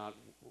did not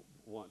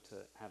want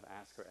to have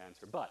asked or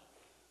answer, but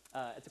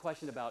it's a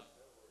question about.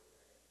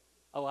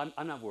 Oh,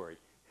 I'm not worried.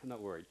 I'm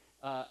not worried.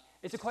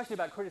 It's a question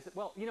about criticism.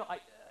 Well, you know,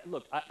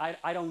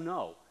 I don't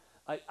know.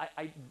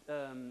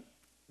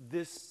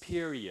 This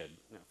period,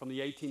 you know, from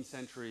the 18th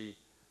century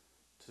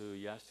to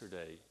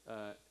yesterday,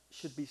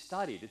 should be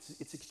studied.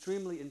 It's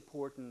extremely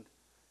important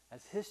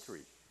as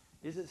history.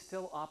 Is it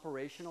still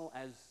operational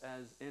as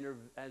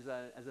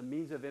a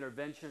means of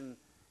intervention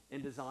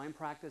in design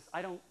practice?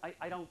 I don't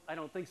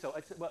think so.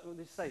 Well, let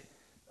me say.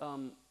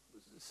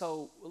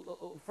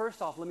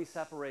 First off, let me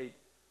separate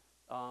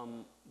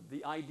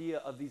the idea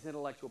of these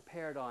intellectual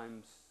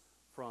paradigms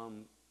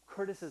from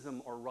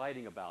criticism or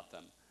writing about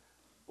them.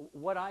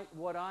 I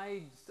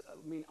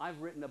mean, I've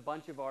written a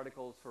bunch of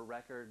articles for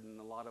Record and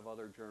a lot of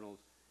other journals,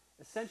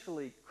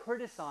 essentially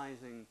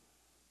criticizing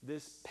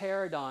this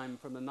paradigm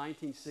from the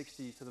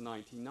 1960s to the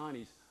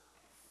 1990s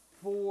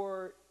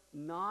for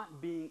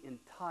not being in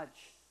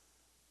touch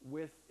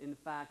with, in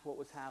fact, what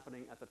was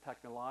happening at the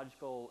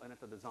technological and at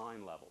the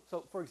design level.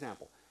 So, for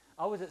example,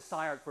 I was at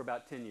SCI-Arc for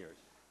about 10 years.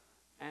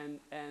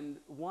 And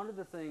one of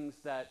the things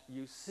that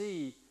you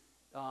see,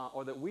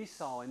 or that we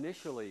saw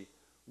initially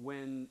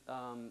when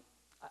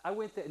I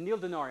went there, Neil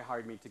Denari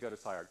hired me to go to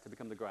SCI-Arc to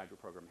become the graduate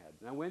program head.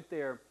 And I went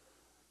there,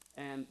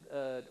 and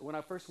when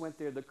I first went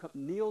there,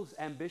 Neil's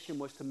ambition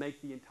was to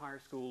make the entire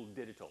school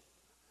digital.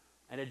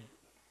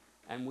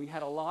 And we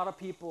had a lot of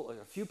people,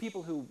 a few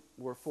people who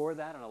were for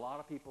that, and a lot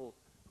of people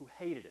who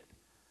hated it.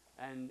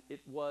 And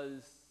it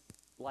was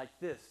like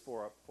this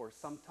for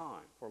some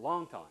time, for a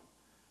long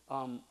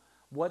time.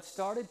 What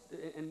started,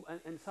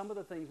 and some of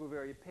the things were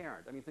very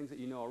apparent, I mean, things that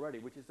you know already,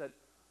 which is that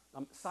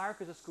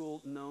SCI-Arc is a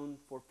school known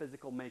for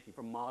physical making,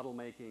 for model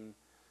making.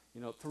 You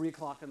know, 3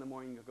 o'clock in the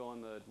morning, you go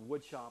in the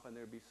wood shop and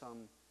there'd be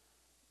some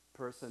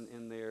person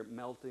in there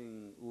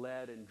melting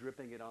lead and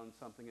dripping it on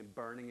something and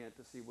burning it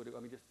to see what it, I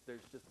mean,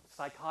 there's just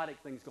psychotic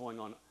things going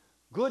on,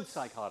 good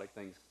psychotic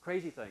things,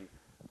 crazy things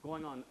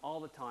going on all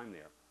the time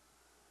there.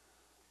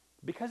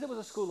 Because it was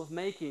a school of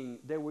making,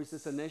 there was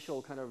this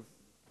initial kind of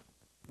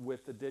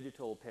with the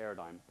digital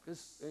paradigm.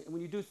 Because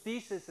when you do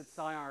thesis at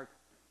SCI-Arc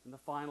in the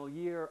final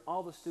year,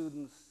 all the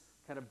students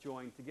kind of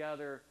join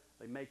together,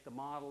 they make the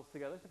models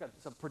together.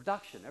 It's a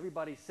production.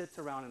 Everybody sits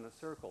around in a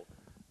circle.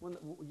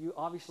 You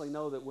obviously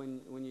know that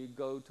when we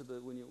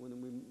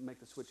make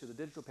the switch to the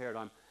digital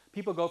paradigm,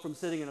 people go from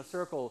sitting in a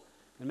circle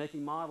and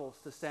making models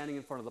to standing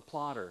in front of the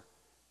plotter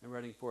and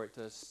waiting for it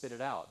to spit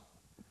it out.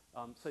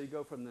 So you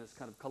go from this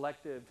kind of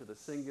collective to the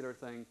singular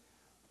thing.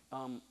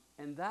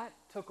 And that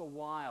took a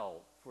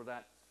while for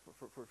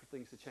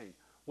things to change.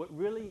 What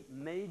really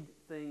made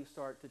things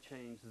start to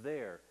change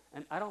there,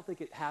 and I don't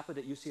think it happened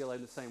at UCLA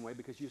in the same way,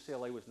 because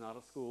UCLA was not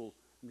a school,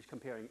 I'm just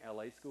comparing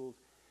LA schools,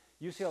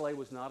 UCLA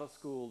was not a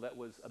school that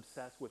was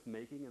obsessed with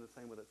making in the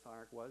same way that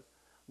SCI-Arc was.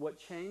 What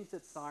changed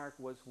at SCI-Arc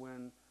was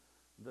when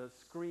the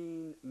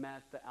screen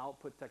met the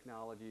output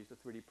technologies, the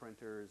 3D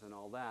printers and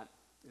all that,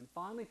 and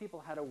finally people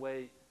had a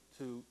way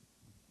to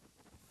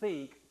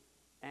think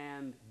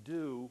and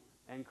do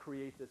and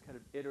create this kind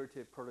of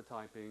iterative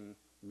prototyping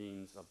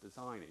means of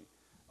designing.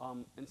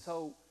 And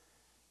so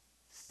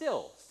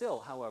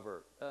still,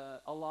 however,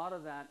 a lot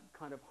of that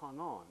kind of hung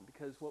on,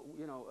 because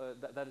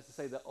that is to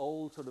say, the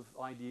old sort of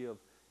idea of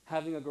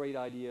having a great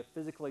idea,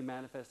 physically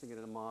manifesting it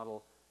in a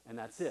model, and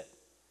that's it.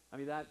 I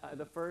mean,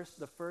 the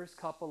first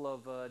couple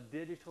of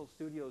digital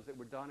studios that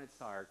were done at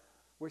SCI-Arc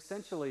were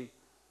essentially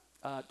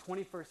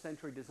 21st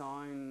century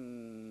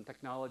design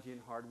technology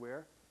and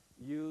hardware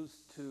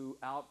used to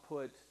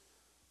output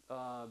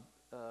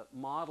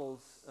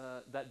models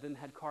that then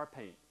had car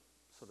paint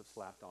sort of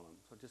slapped on them,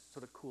 so just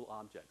sort of cool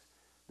objects.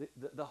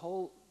 The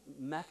whole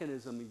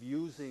mechanism of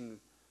using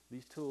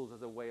these tools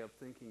as a way of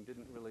thinking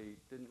didn't really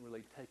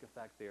take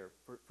effect there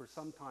for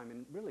some time,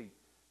 and really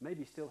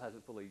maybe still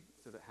hasn't fully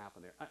sort of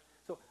happened there.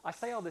 So I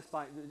say all this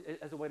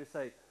as a way to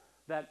say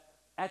that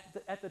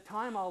at the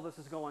time all this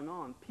is going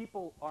on,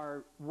 people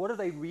are, what are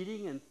they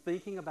reading and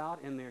thinking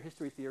about in their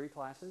history theory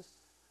classes?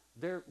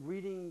 They're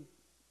reading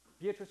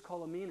Beatrice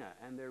Colomina,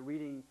 and they're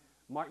reading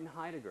Martin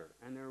Heidegger,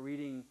 and they're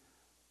reading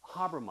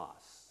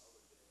Habermas.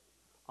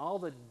 All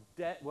the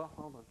well,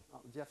 hold on,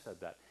 Jeff said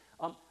that.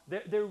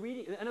 They're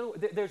reading,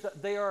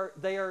 they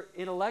are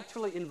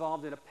intellectually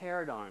involved in a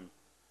paradigm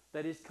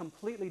that is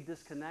completely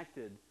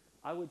disconnected,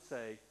 I would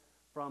say,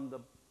 from the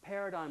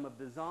paradigm of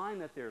design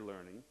that they're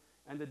learning,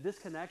 and the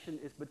disconnection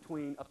is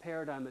between a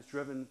paradigm that's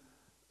driven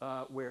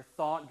where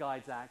thought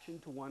guides action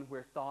to one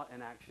where thought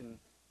and action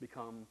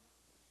become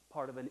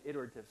part of an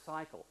iterative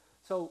cycle.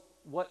 So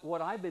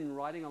what I've been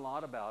writing a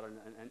lot about and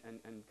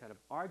kind of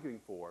arguing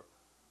for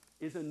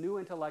is a new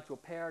intellectual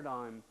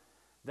paradigm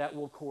that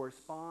will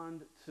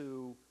correspond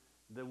to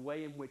the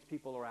way in which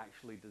people are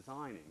actually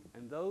designing.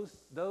 And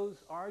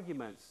those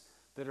arguments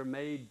that are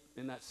made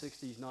in that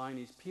 60s,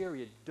 90s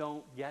period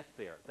don't get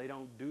there. They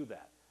don't do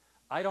that.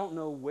 I don't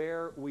know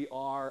where we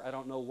are. I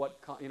don't know what,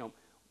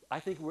 I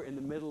think we're in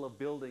the middle of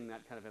building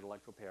that kind of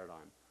intellectual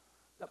paradigm.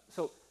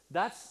 So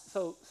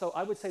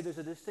I would say there's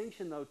a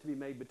distinction, though, to be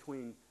made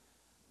between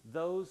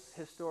those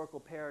historical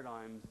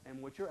paradigms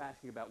and what you're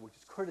asking about, which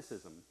is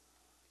criticism,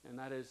 and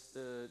that is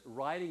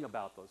writing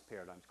about those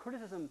paradigms.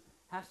 Criticism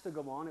has to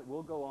go on. It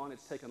will go on.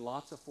 It's taken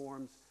lots of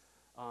forms.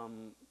 I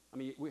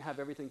mean, we have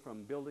everything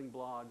from building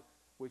blog,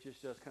 which is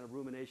just kind of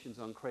ruminations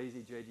on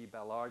crazy J.G.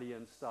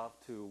 Ballardian stuff,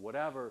 to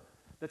whatever,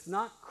 that's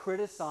not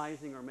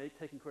criticizing or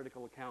taking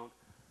critical account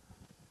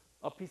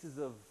of pieces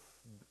of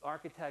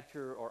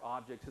architecture or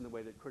objects in the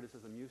way that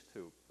criticism used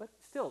to. But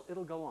still,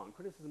 it'll go on.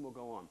 Criticism will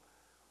go on.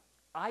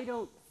 I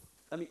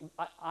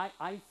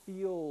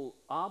feel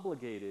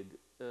obligated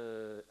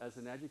as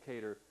an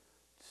educator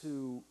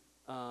to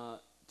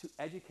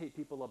educate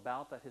people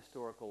about that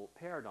historical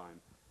paradigm.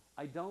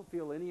 I don't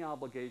feel any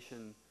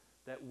obligation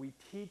that we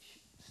teach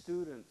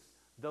students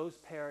those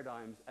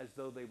paradigms as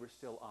though they were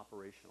still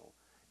operational.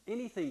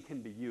 Anything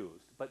can be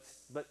used, but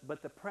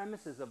the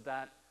premises of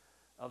that,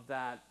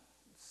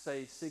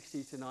 say,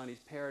 60s to 90s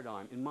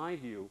paradigm, in my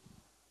view,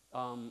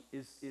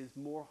 is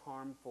more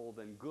harmful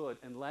than good,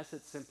 unless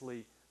it's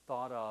simply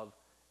thought of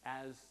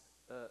as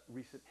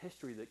recent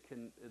history that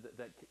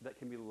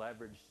can be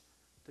leveraged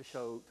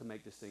to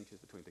make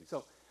distinctions between things.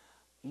 So,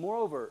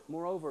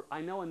 moreover,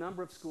 I know a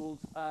number of schools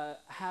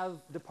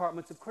have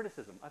departments of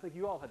criticism. I think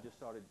you all have just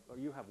started, or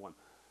you have one.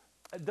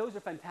 Those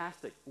are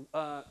fantastic.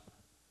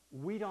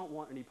 We don't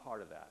want any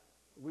part of that.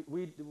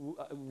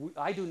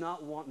 I do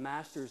not want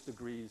master's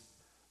degrees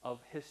of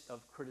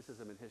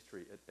criticism and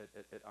history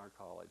at our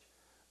college.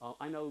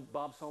 I know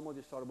Bob Somel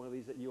just started one of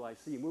these at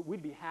UIC, and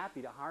we'd be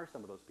happy to hire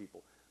some of those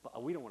people,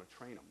 but we don't want to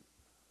train them.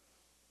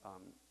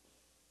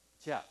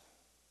 Jeff.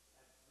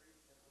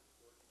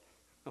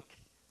 Okay.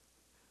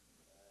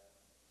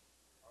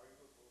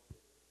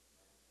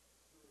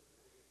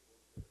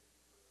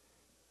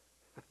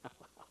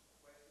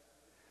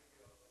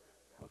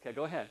 Okay,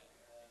 go ahead.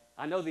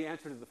 I know the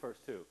answer to the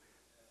first two.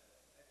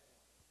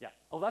 Yeah.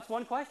 Oh, that's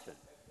one question.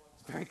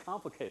 It's very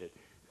complicated.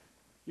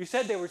 You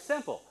said they were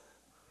simple.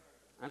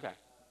 Okay.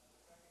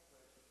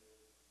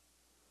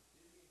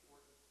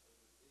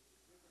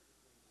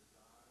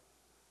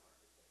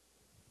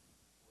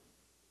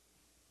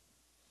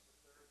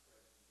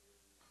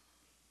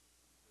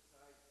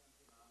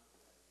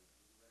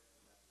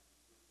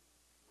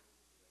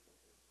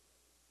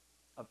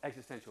 Of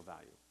existential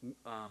value.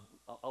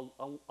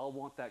 I'll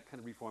want that kind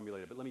of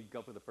reformulated, but let me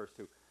go for the first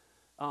two.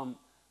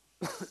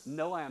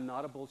 No, I am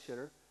not a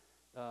bullshitter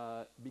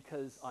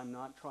because I'm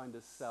not trying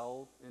to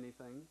sell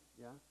anything.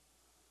 Yeah.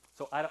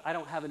 So I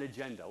don't have an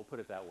agenda. We'll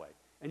put it that way.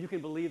 And you can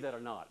believe that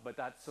or not, but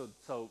that's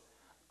so.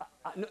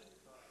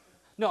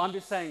 No, I'm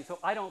just saying. So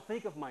I don't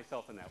think of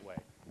myself in that way.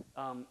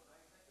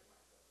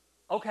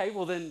 Okay,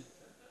 well then,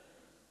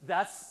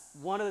 that's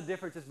one of the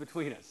differences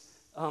between us.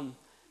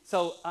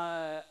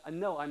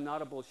 No, I'm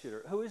not a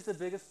bullshitter. Who is the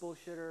biggest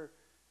bullshitter?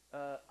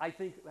 I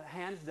think,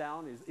 hands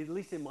down, is, at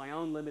least in my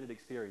own limited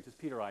experience, is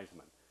Peter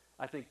Eisman.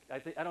 I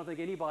don't think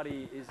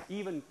anybody is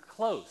even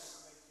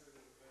close.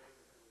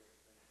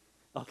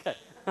 Okay.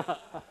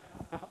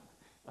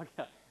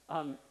 Okay.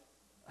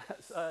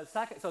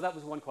 So that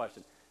was one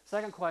question.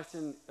 Second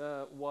question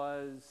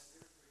was,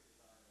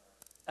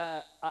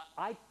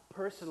 I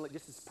personally,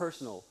 just as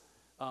personal,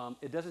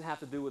 it doesn't have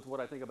to do with what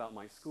I think about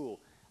my school.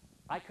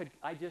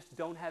 I just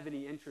don't have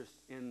any interest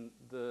in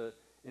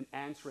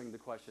answering the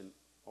question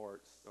or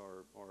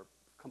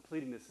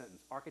completing the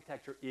sentence.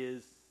 Architecture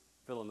is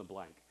fill in the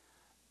blank.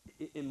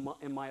 In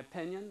my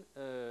opinion,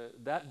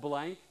 that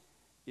blank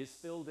is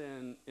filled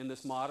in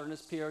this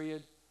modernist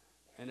period,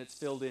 and it's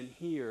filled in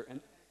here.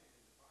 And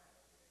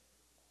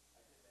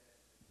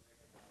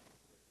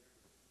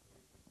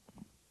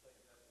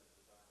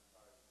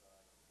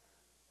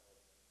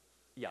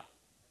yeah.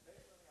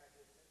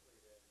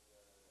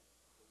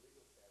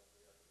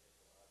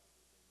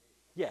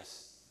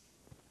 Yes.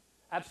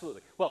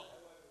 Absolutely. Well,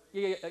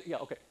 yeah.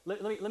 Okay.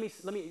 Let me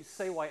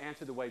say why I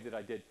answered the way that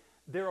I did.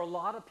 There are a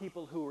lot of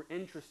people who are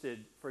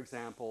interested. For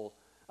example,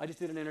 I just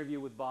did an interview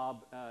with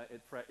Bob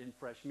in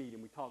Fresh Meat,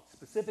 and we talked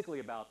specifically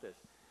about this.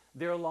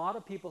 There are a lot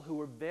of people who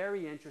are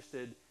very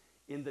interested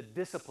in the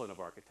discipline of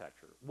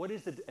architecture. What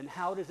is and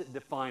how does it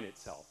define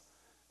itself?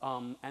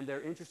 And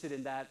they're interested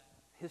in that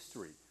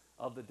history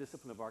of the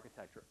discipline of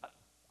architecture.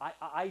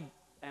 I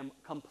am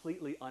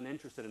completely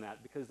uninterested in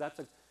that because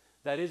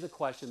that is a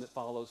question that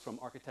follows from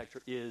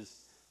architecture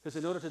is, because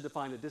in order to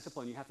define the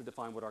discipline, you have to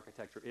define what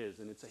architecture is,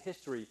 and it's a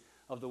history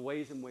of the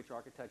ways in which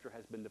architecture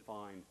has been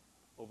defined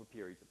over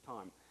periods of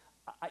time.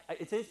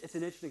 It's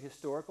an interesting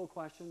historical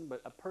question,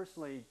 but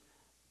personally,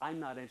 I'm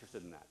not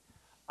interested in that.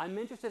 I'm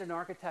interested in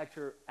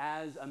architecture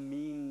as a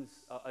means,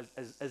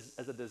 as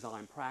a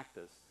design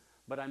practice,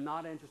 but I'm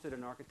not interested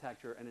in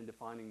architecture and in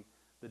defining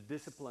the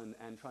discipline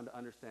and trying to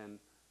understand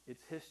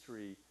its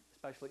history,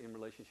 especially in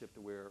relationship to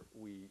where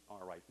we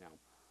are right now.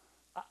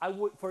 I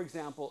would, for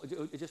example,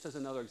 just as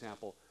another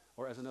example,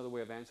 or as another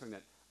way of answering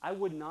that, I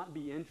would not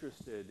be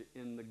interested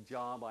in the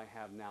job I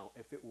have now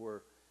if it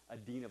were a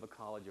dean of a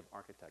college of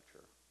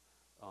architecture.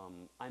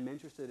 I'm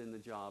interested in the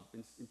job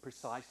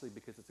precisely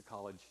because it's a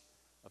college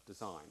of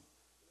design.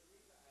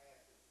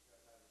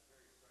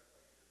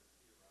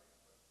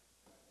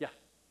 Yeah.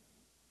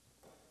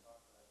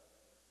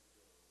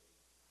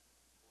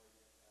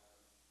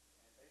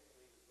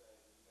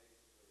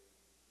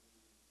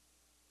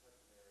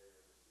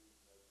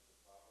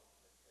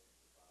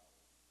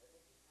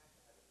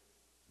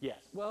 Yes.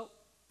 Well,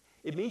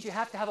 it means you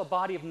have to have a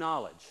body of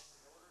knowledge.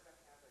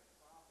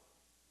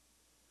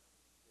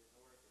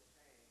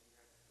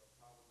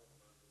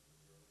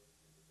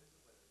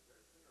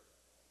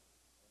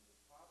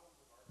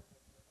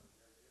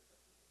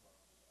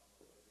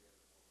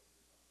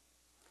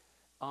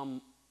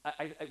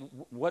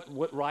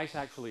 What Rice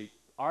actually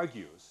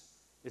argues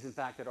is, in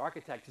fact, that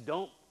architects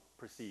don't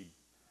proceed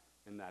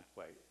in that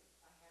way.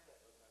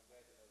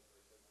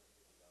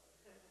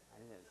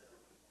 It is.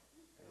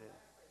 It is.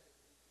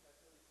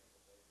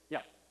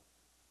 Yeah.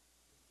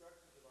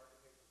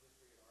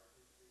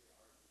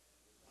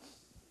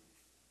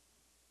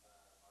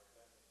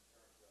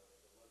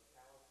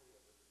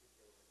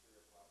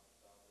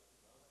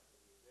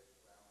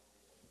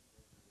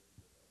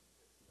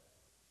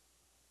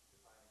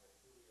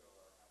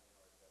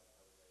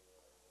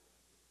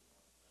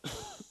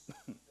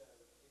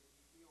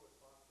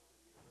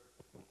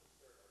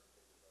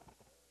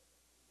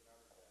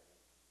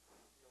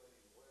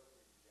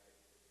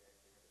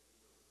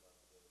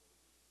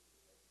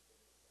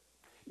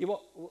 Yeah,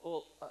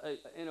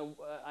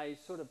 I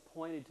sort of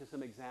pointed to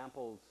some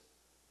examples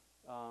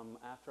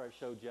after I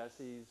showed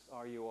Jesse's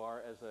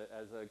RUR as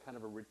a kind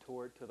of a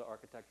retort to the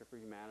architecture for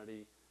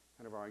humanity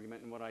kind of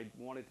argument. And what I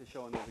wanted to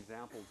show in those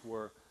examples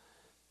were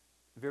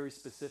very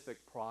specific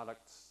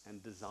products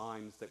and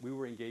designs that we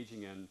were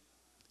engaging in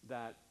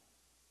that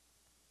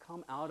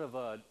come out of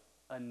a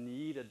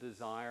need, a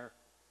desire,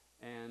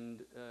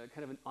 and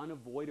kind of an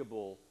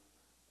unavoidable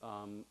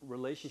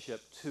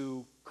relationship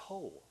to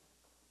coal.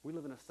 We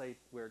live in a state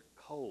where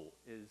coal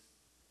is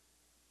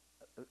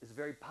a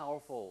very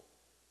powerful.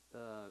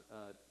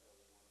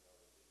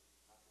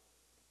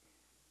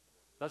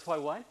 That's why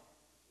what?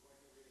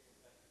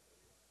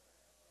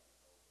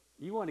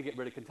 You want to get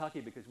rid of Kentucky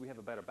because we have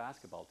a better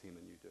basketball team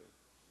than you do.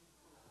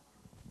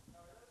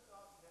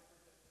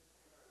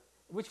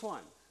 Which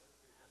ones?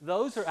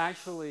 Those are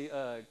actually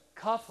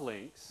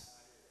cufflinks,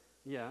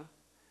 yeah,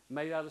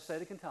 made out of the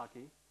state of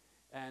Kentucky.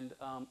 And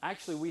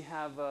actually we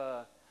have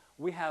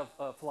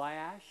fly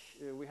ash,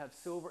 we have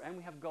silver, and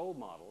we have gold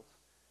models.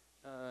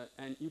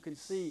 And you can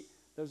see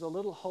there's a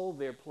little hole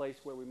there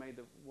placed where we made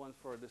the ones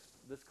for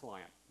this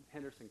client,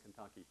 Henderson,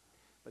 Kentucky.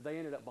 But they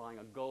ended up buying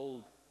a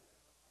gold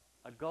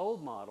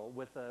model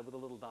with a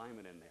little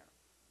diamond in there.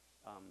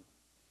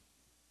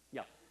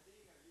 Yeah.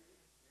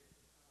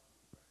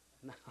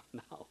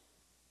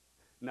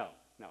 No.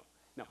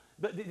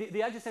 But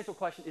the existential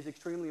question is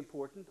extremely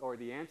important, or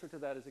the answer to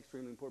that is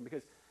extremely important,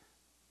 because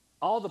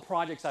all the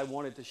projects I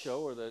wanted to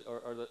show,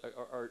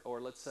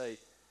 or let's say,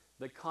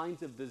 the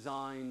kinds of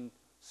design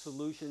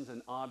solutions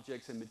and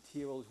objects and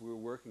materials we were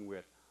working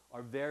with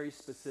are very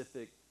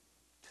specific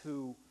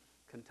to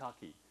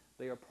Kentucky.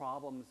 They are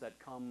problems that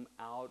come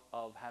out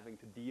of having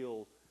to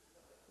deal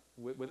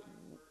with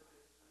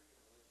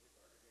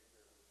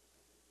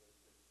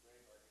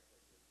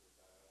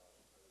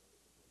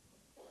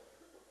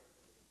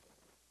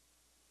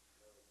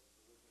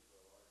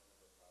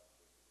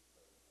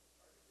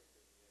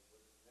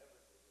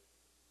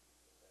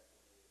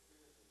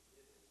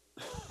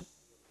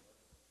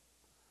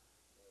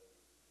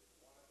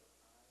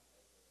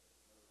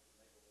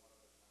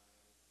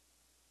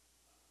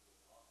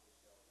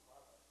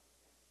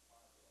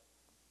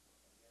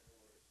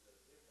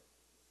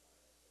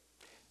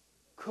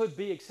could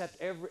be,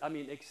 except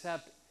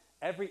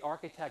every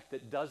architect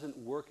that doesn't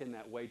work in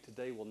that way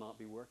today will not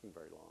be working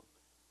very long.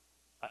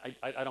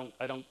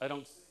 I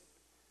don't.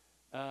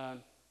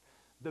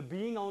 The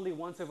being only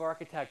once of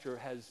architecture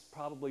has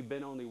probably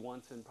been only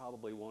once and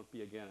probably won't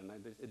be again,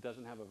 and it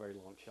doesn't have a very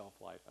long shelf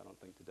life, I don't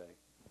think, today.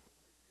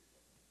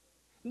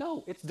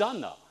 No, it's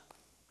done though.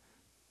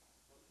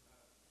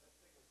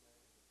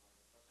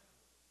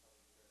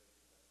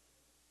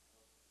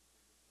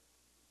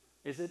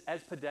 Is it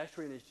as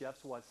pedestrian as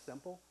Jeff's was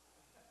simple?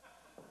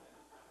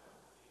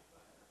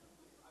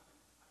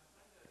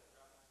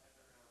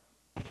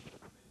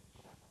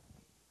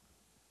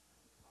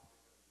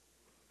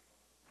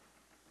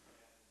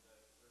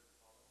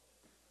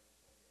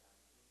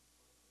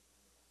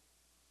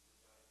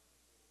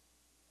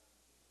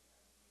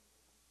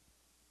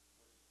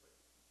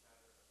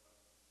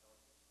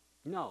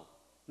 No.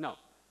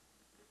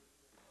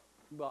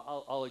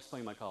 Well, I'll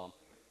explain my column.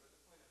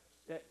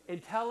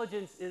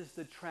 Intelligence is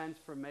the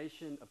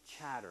transformation of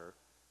chatter,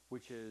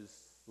 which is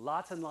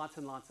lots and lots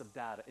and lots of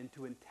data,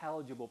 into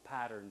intelligible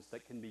patterns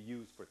that can be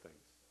used for things.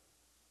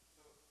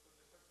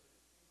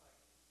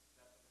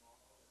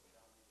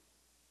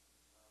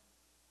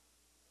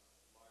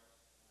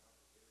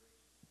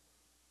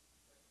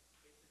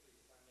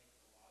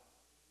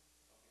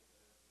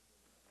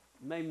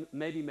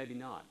 maybe, maybe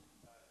not.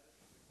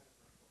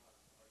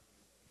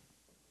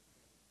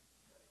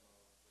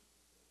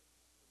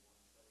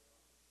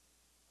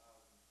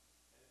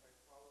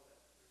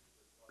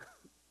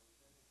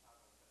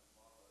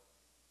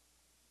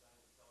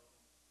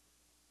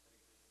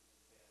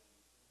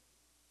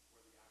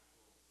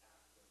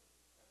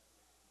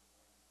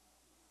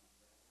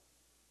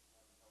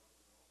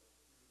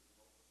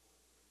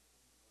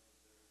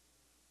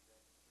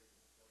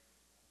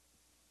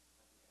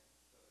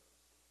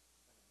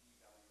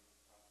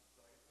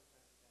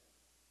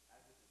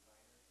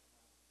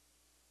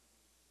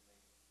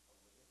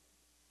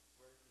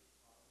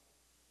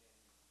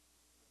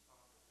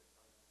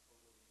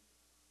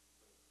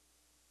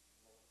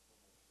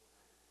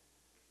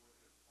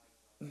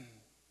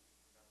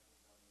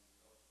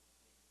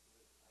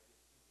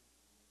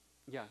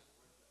 Yeah.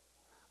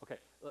 Okay.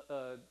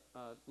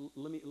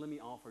 Let me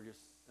offer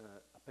just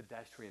a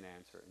pedestrian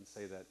answer and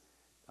say that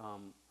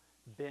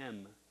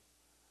BIM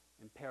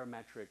and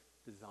parametric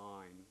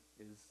design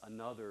is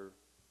another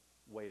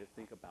way to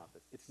think about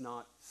this. It's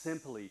not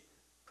simply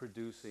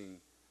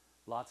producing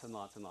lots and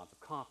lots and lots of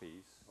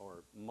copies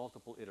or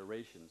multiple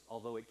iterations,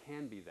 although it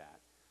can be that.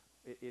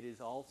 It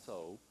is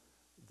also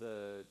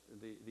the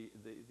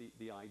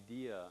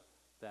idea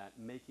that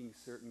making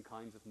certain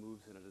kinds of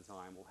moves in a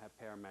design will have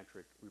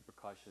parametric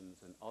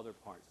repercussions in other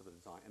parts of the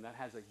design. And that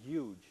has a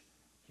huge,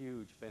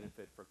 huge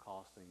benefit for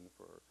costing,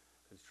 for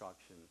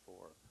construction,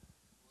 for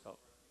so.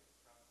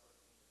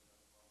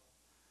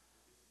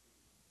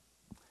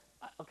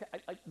 Okay,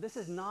 this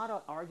is not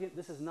an argument.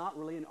 This is not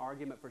really an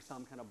argument for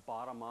some kind of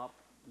bottom-up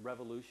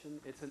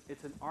revolution.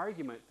 It's an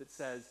argument that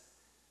says,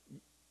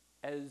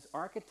 as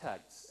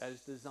architects, as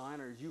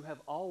designers, you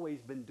have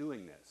always been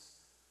doing this.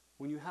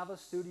 When you have a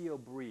studio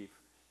brief,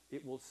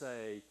 it will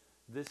say,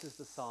 this is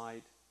the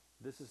site,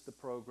 this is the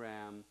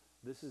program,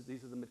 these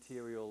are the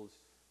materials.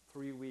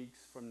 3 weeks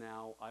from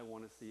now, I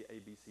want to see A,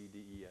 B, C,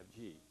 D, E, F,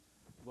 G.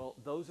 Well,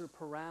 those are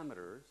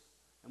parameters,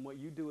 and what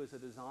you do as a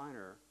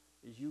designer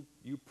is you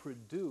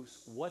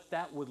produce what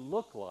that would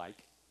look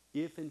like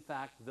if, in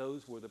fact,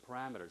 those were the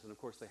parameters. And of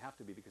course, they have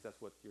to be because that's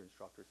what your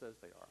instructor says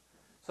they are.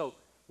 So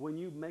when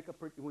you make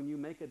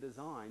a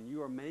design,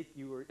 you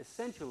are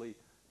essentially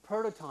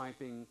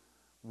prototyping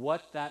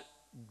what that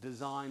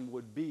design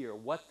would be, or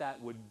what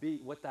that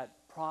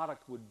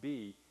product would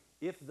be,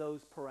 if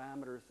those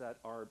parameters that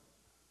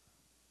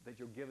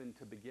you're given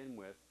to begin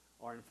with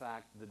are in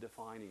fact the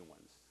defining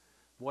ones.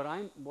 What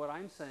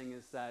I'm saying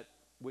is that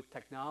with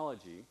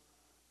technology,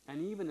 and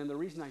the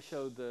reason I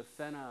showed the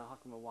Fenner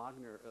Hochman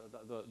Wagner,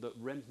 the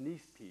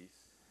Rems-Nice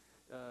piece,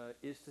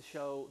 is to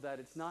show that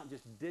it's not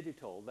just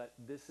digital, that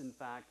this in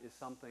fact is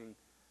something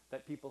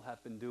that people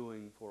have been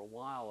doing for a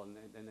while,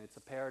 and it's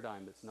a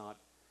paradigm that's not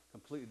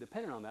completely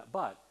dependent on that.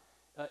 But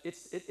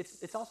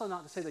it's also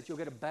not to say that you'll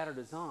get a better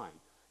design.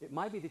 It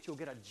might be that you'll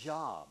get a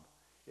job.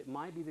 It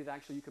might be that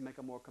actually you can make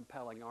a more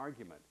compelling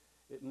argument.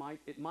 It might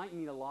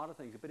mean a lot of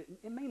things, but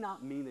it may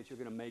not mean that you're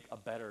going to make a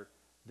better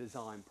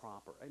design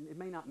proper. It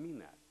may not mean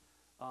that.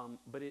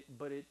 But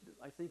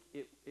I think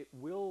it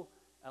will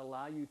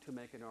allow you to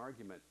make an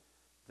argument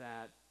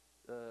that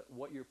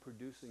what you're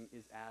producing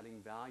is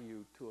adding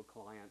value to a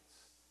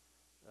client's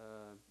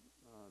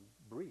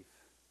brief.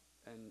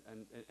 And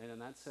in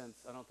that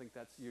sense, I don't think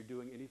you're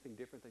doing anything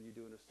different than you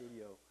do in a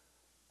studio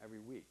every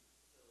week.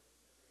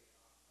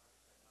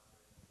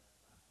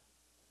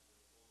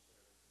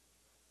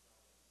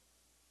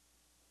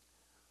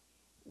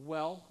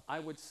 Well, I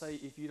would say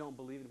if you don't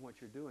believe in what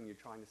you're doing, you're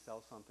trying to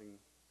sell something.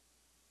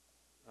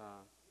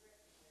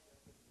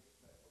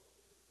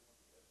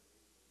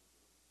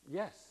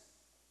 Yes.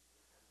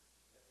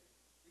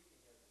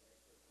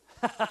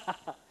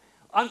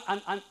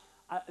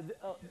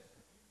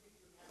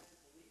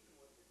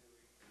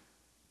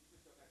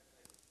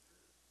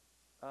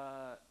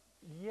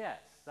 Yes,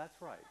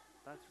 that's right.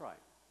 That's right.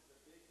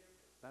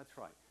 That's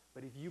right.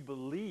 But if you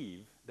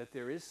believe that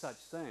there is such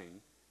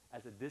thing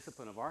as a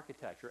discipline of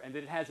architecture and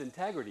that it has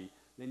integrity,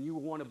 then you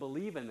will want to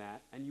believe in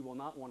that, and you will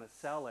not want to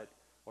sell it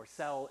or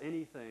sell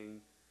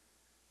anything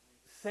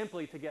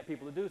simply to get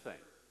people to do things.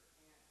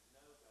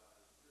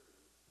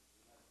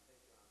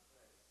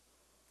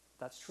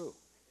 That's true.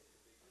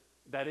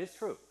 That is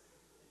true.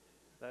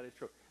 That is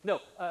true. No,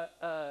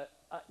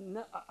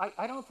 no,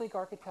 I don't think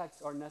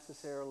architects are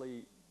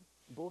necessarily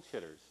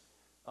bullshitters.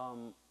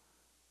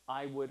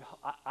 I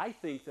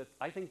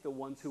think the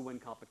ones who win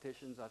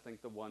competitions, I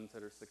think the ones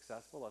that are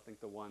successful, I think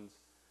the ones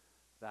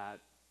that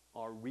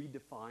are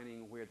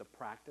redefining where the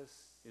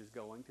practice is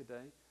going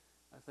today,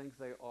 I think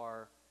they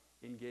are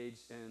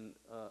engaged in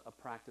a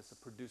practice of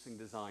producing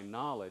design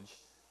knowledge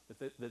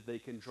that they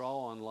can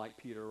draw on, like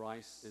Peter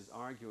Rice is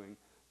arguing,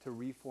 to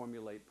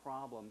reformulate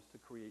problems, to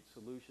create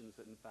solutions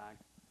that in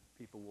fact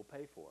people will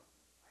pay for.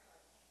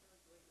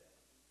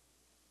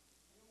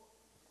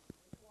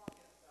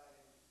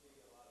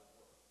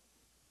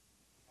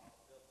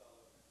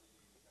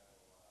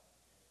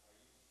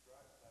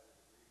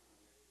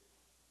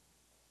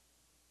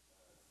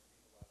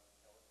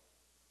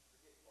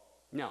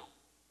 No.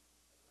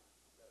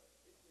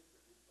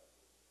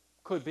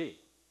 Could be.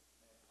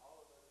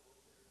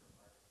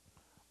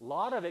 A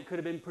lot of it could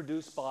have been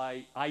produced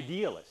by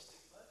idealists.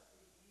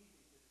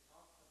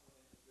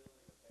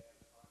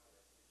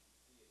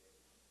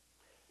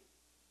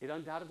 It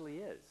undoubtedly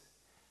is.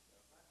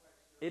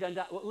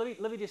 Well,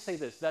 let me just say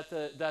this: that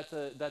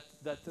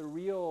the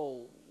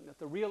real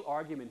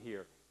argument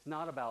here is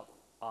not about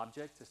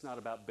objects. It's not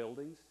about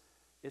buildings.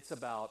 It's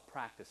about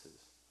practices.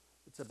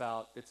 It's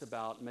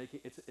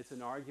making. It's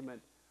an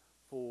argument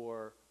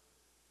for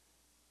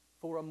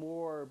a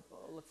more,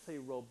 let's say,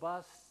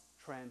 robust,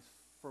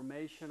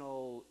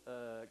 transformational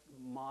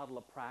model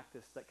of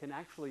practice that can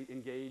actually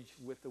engage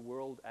with the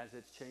world as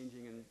it's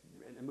changing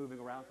and moving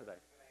around today.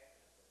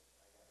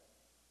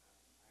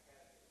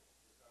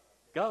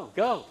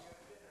 Go.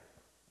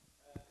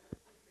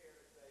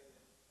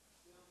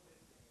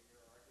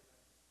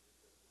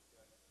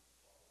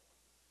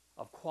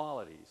 Of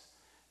qualities.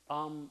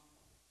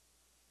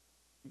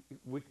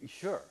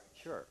 Sure.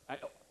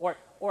 Or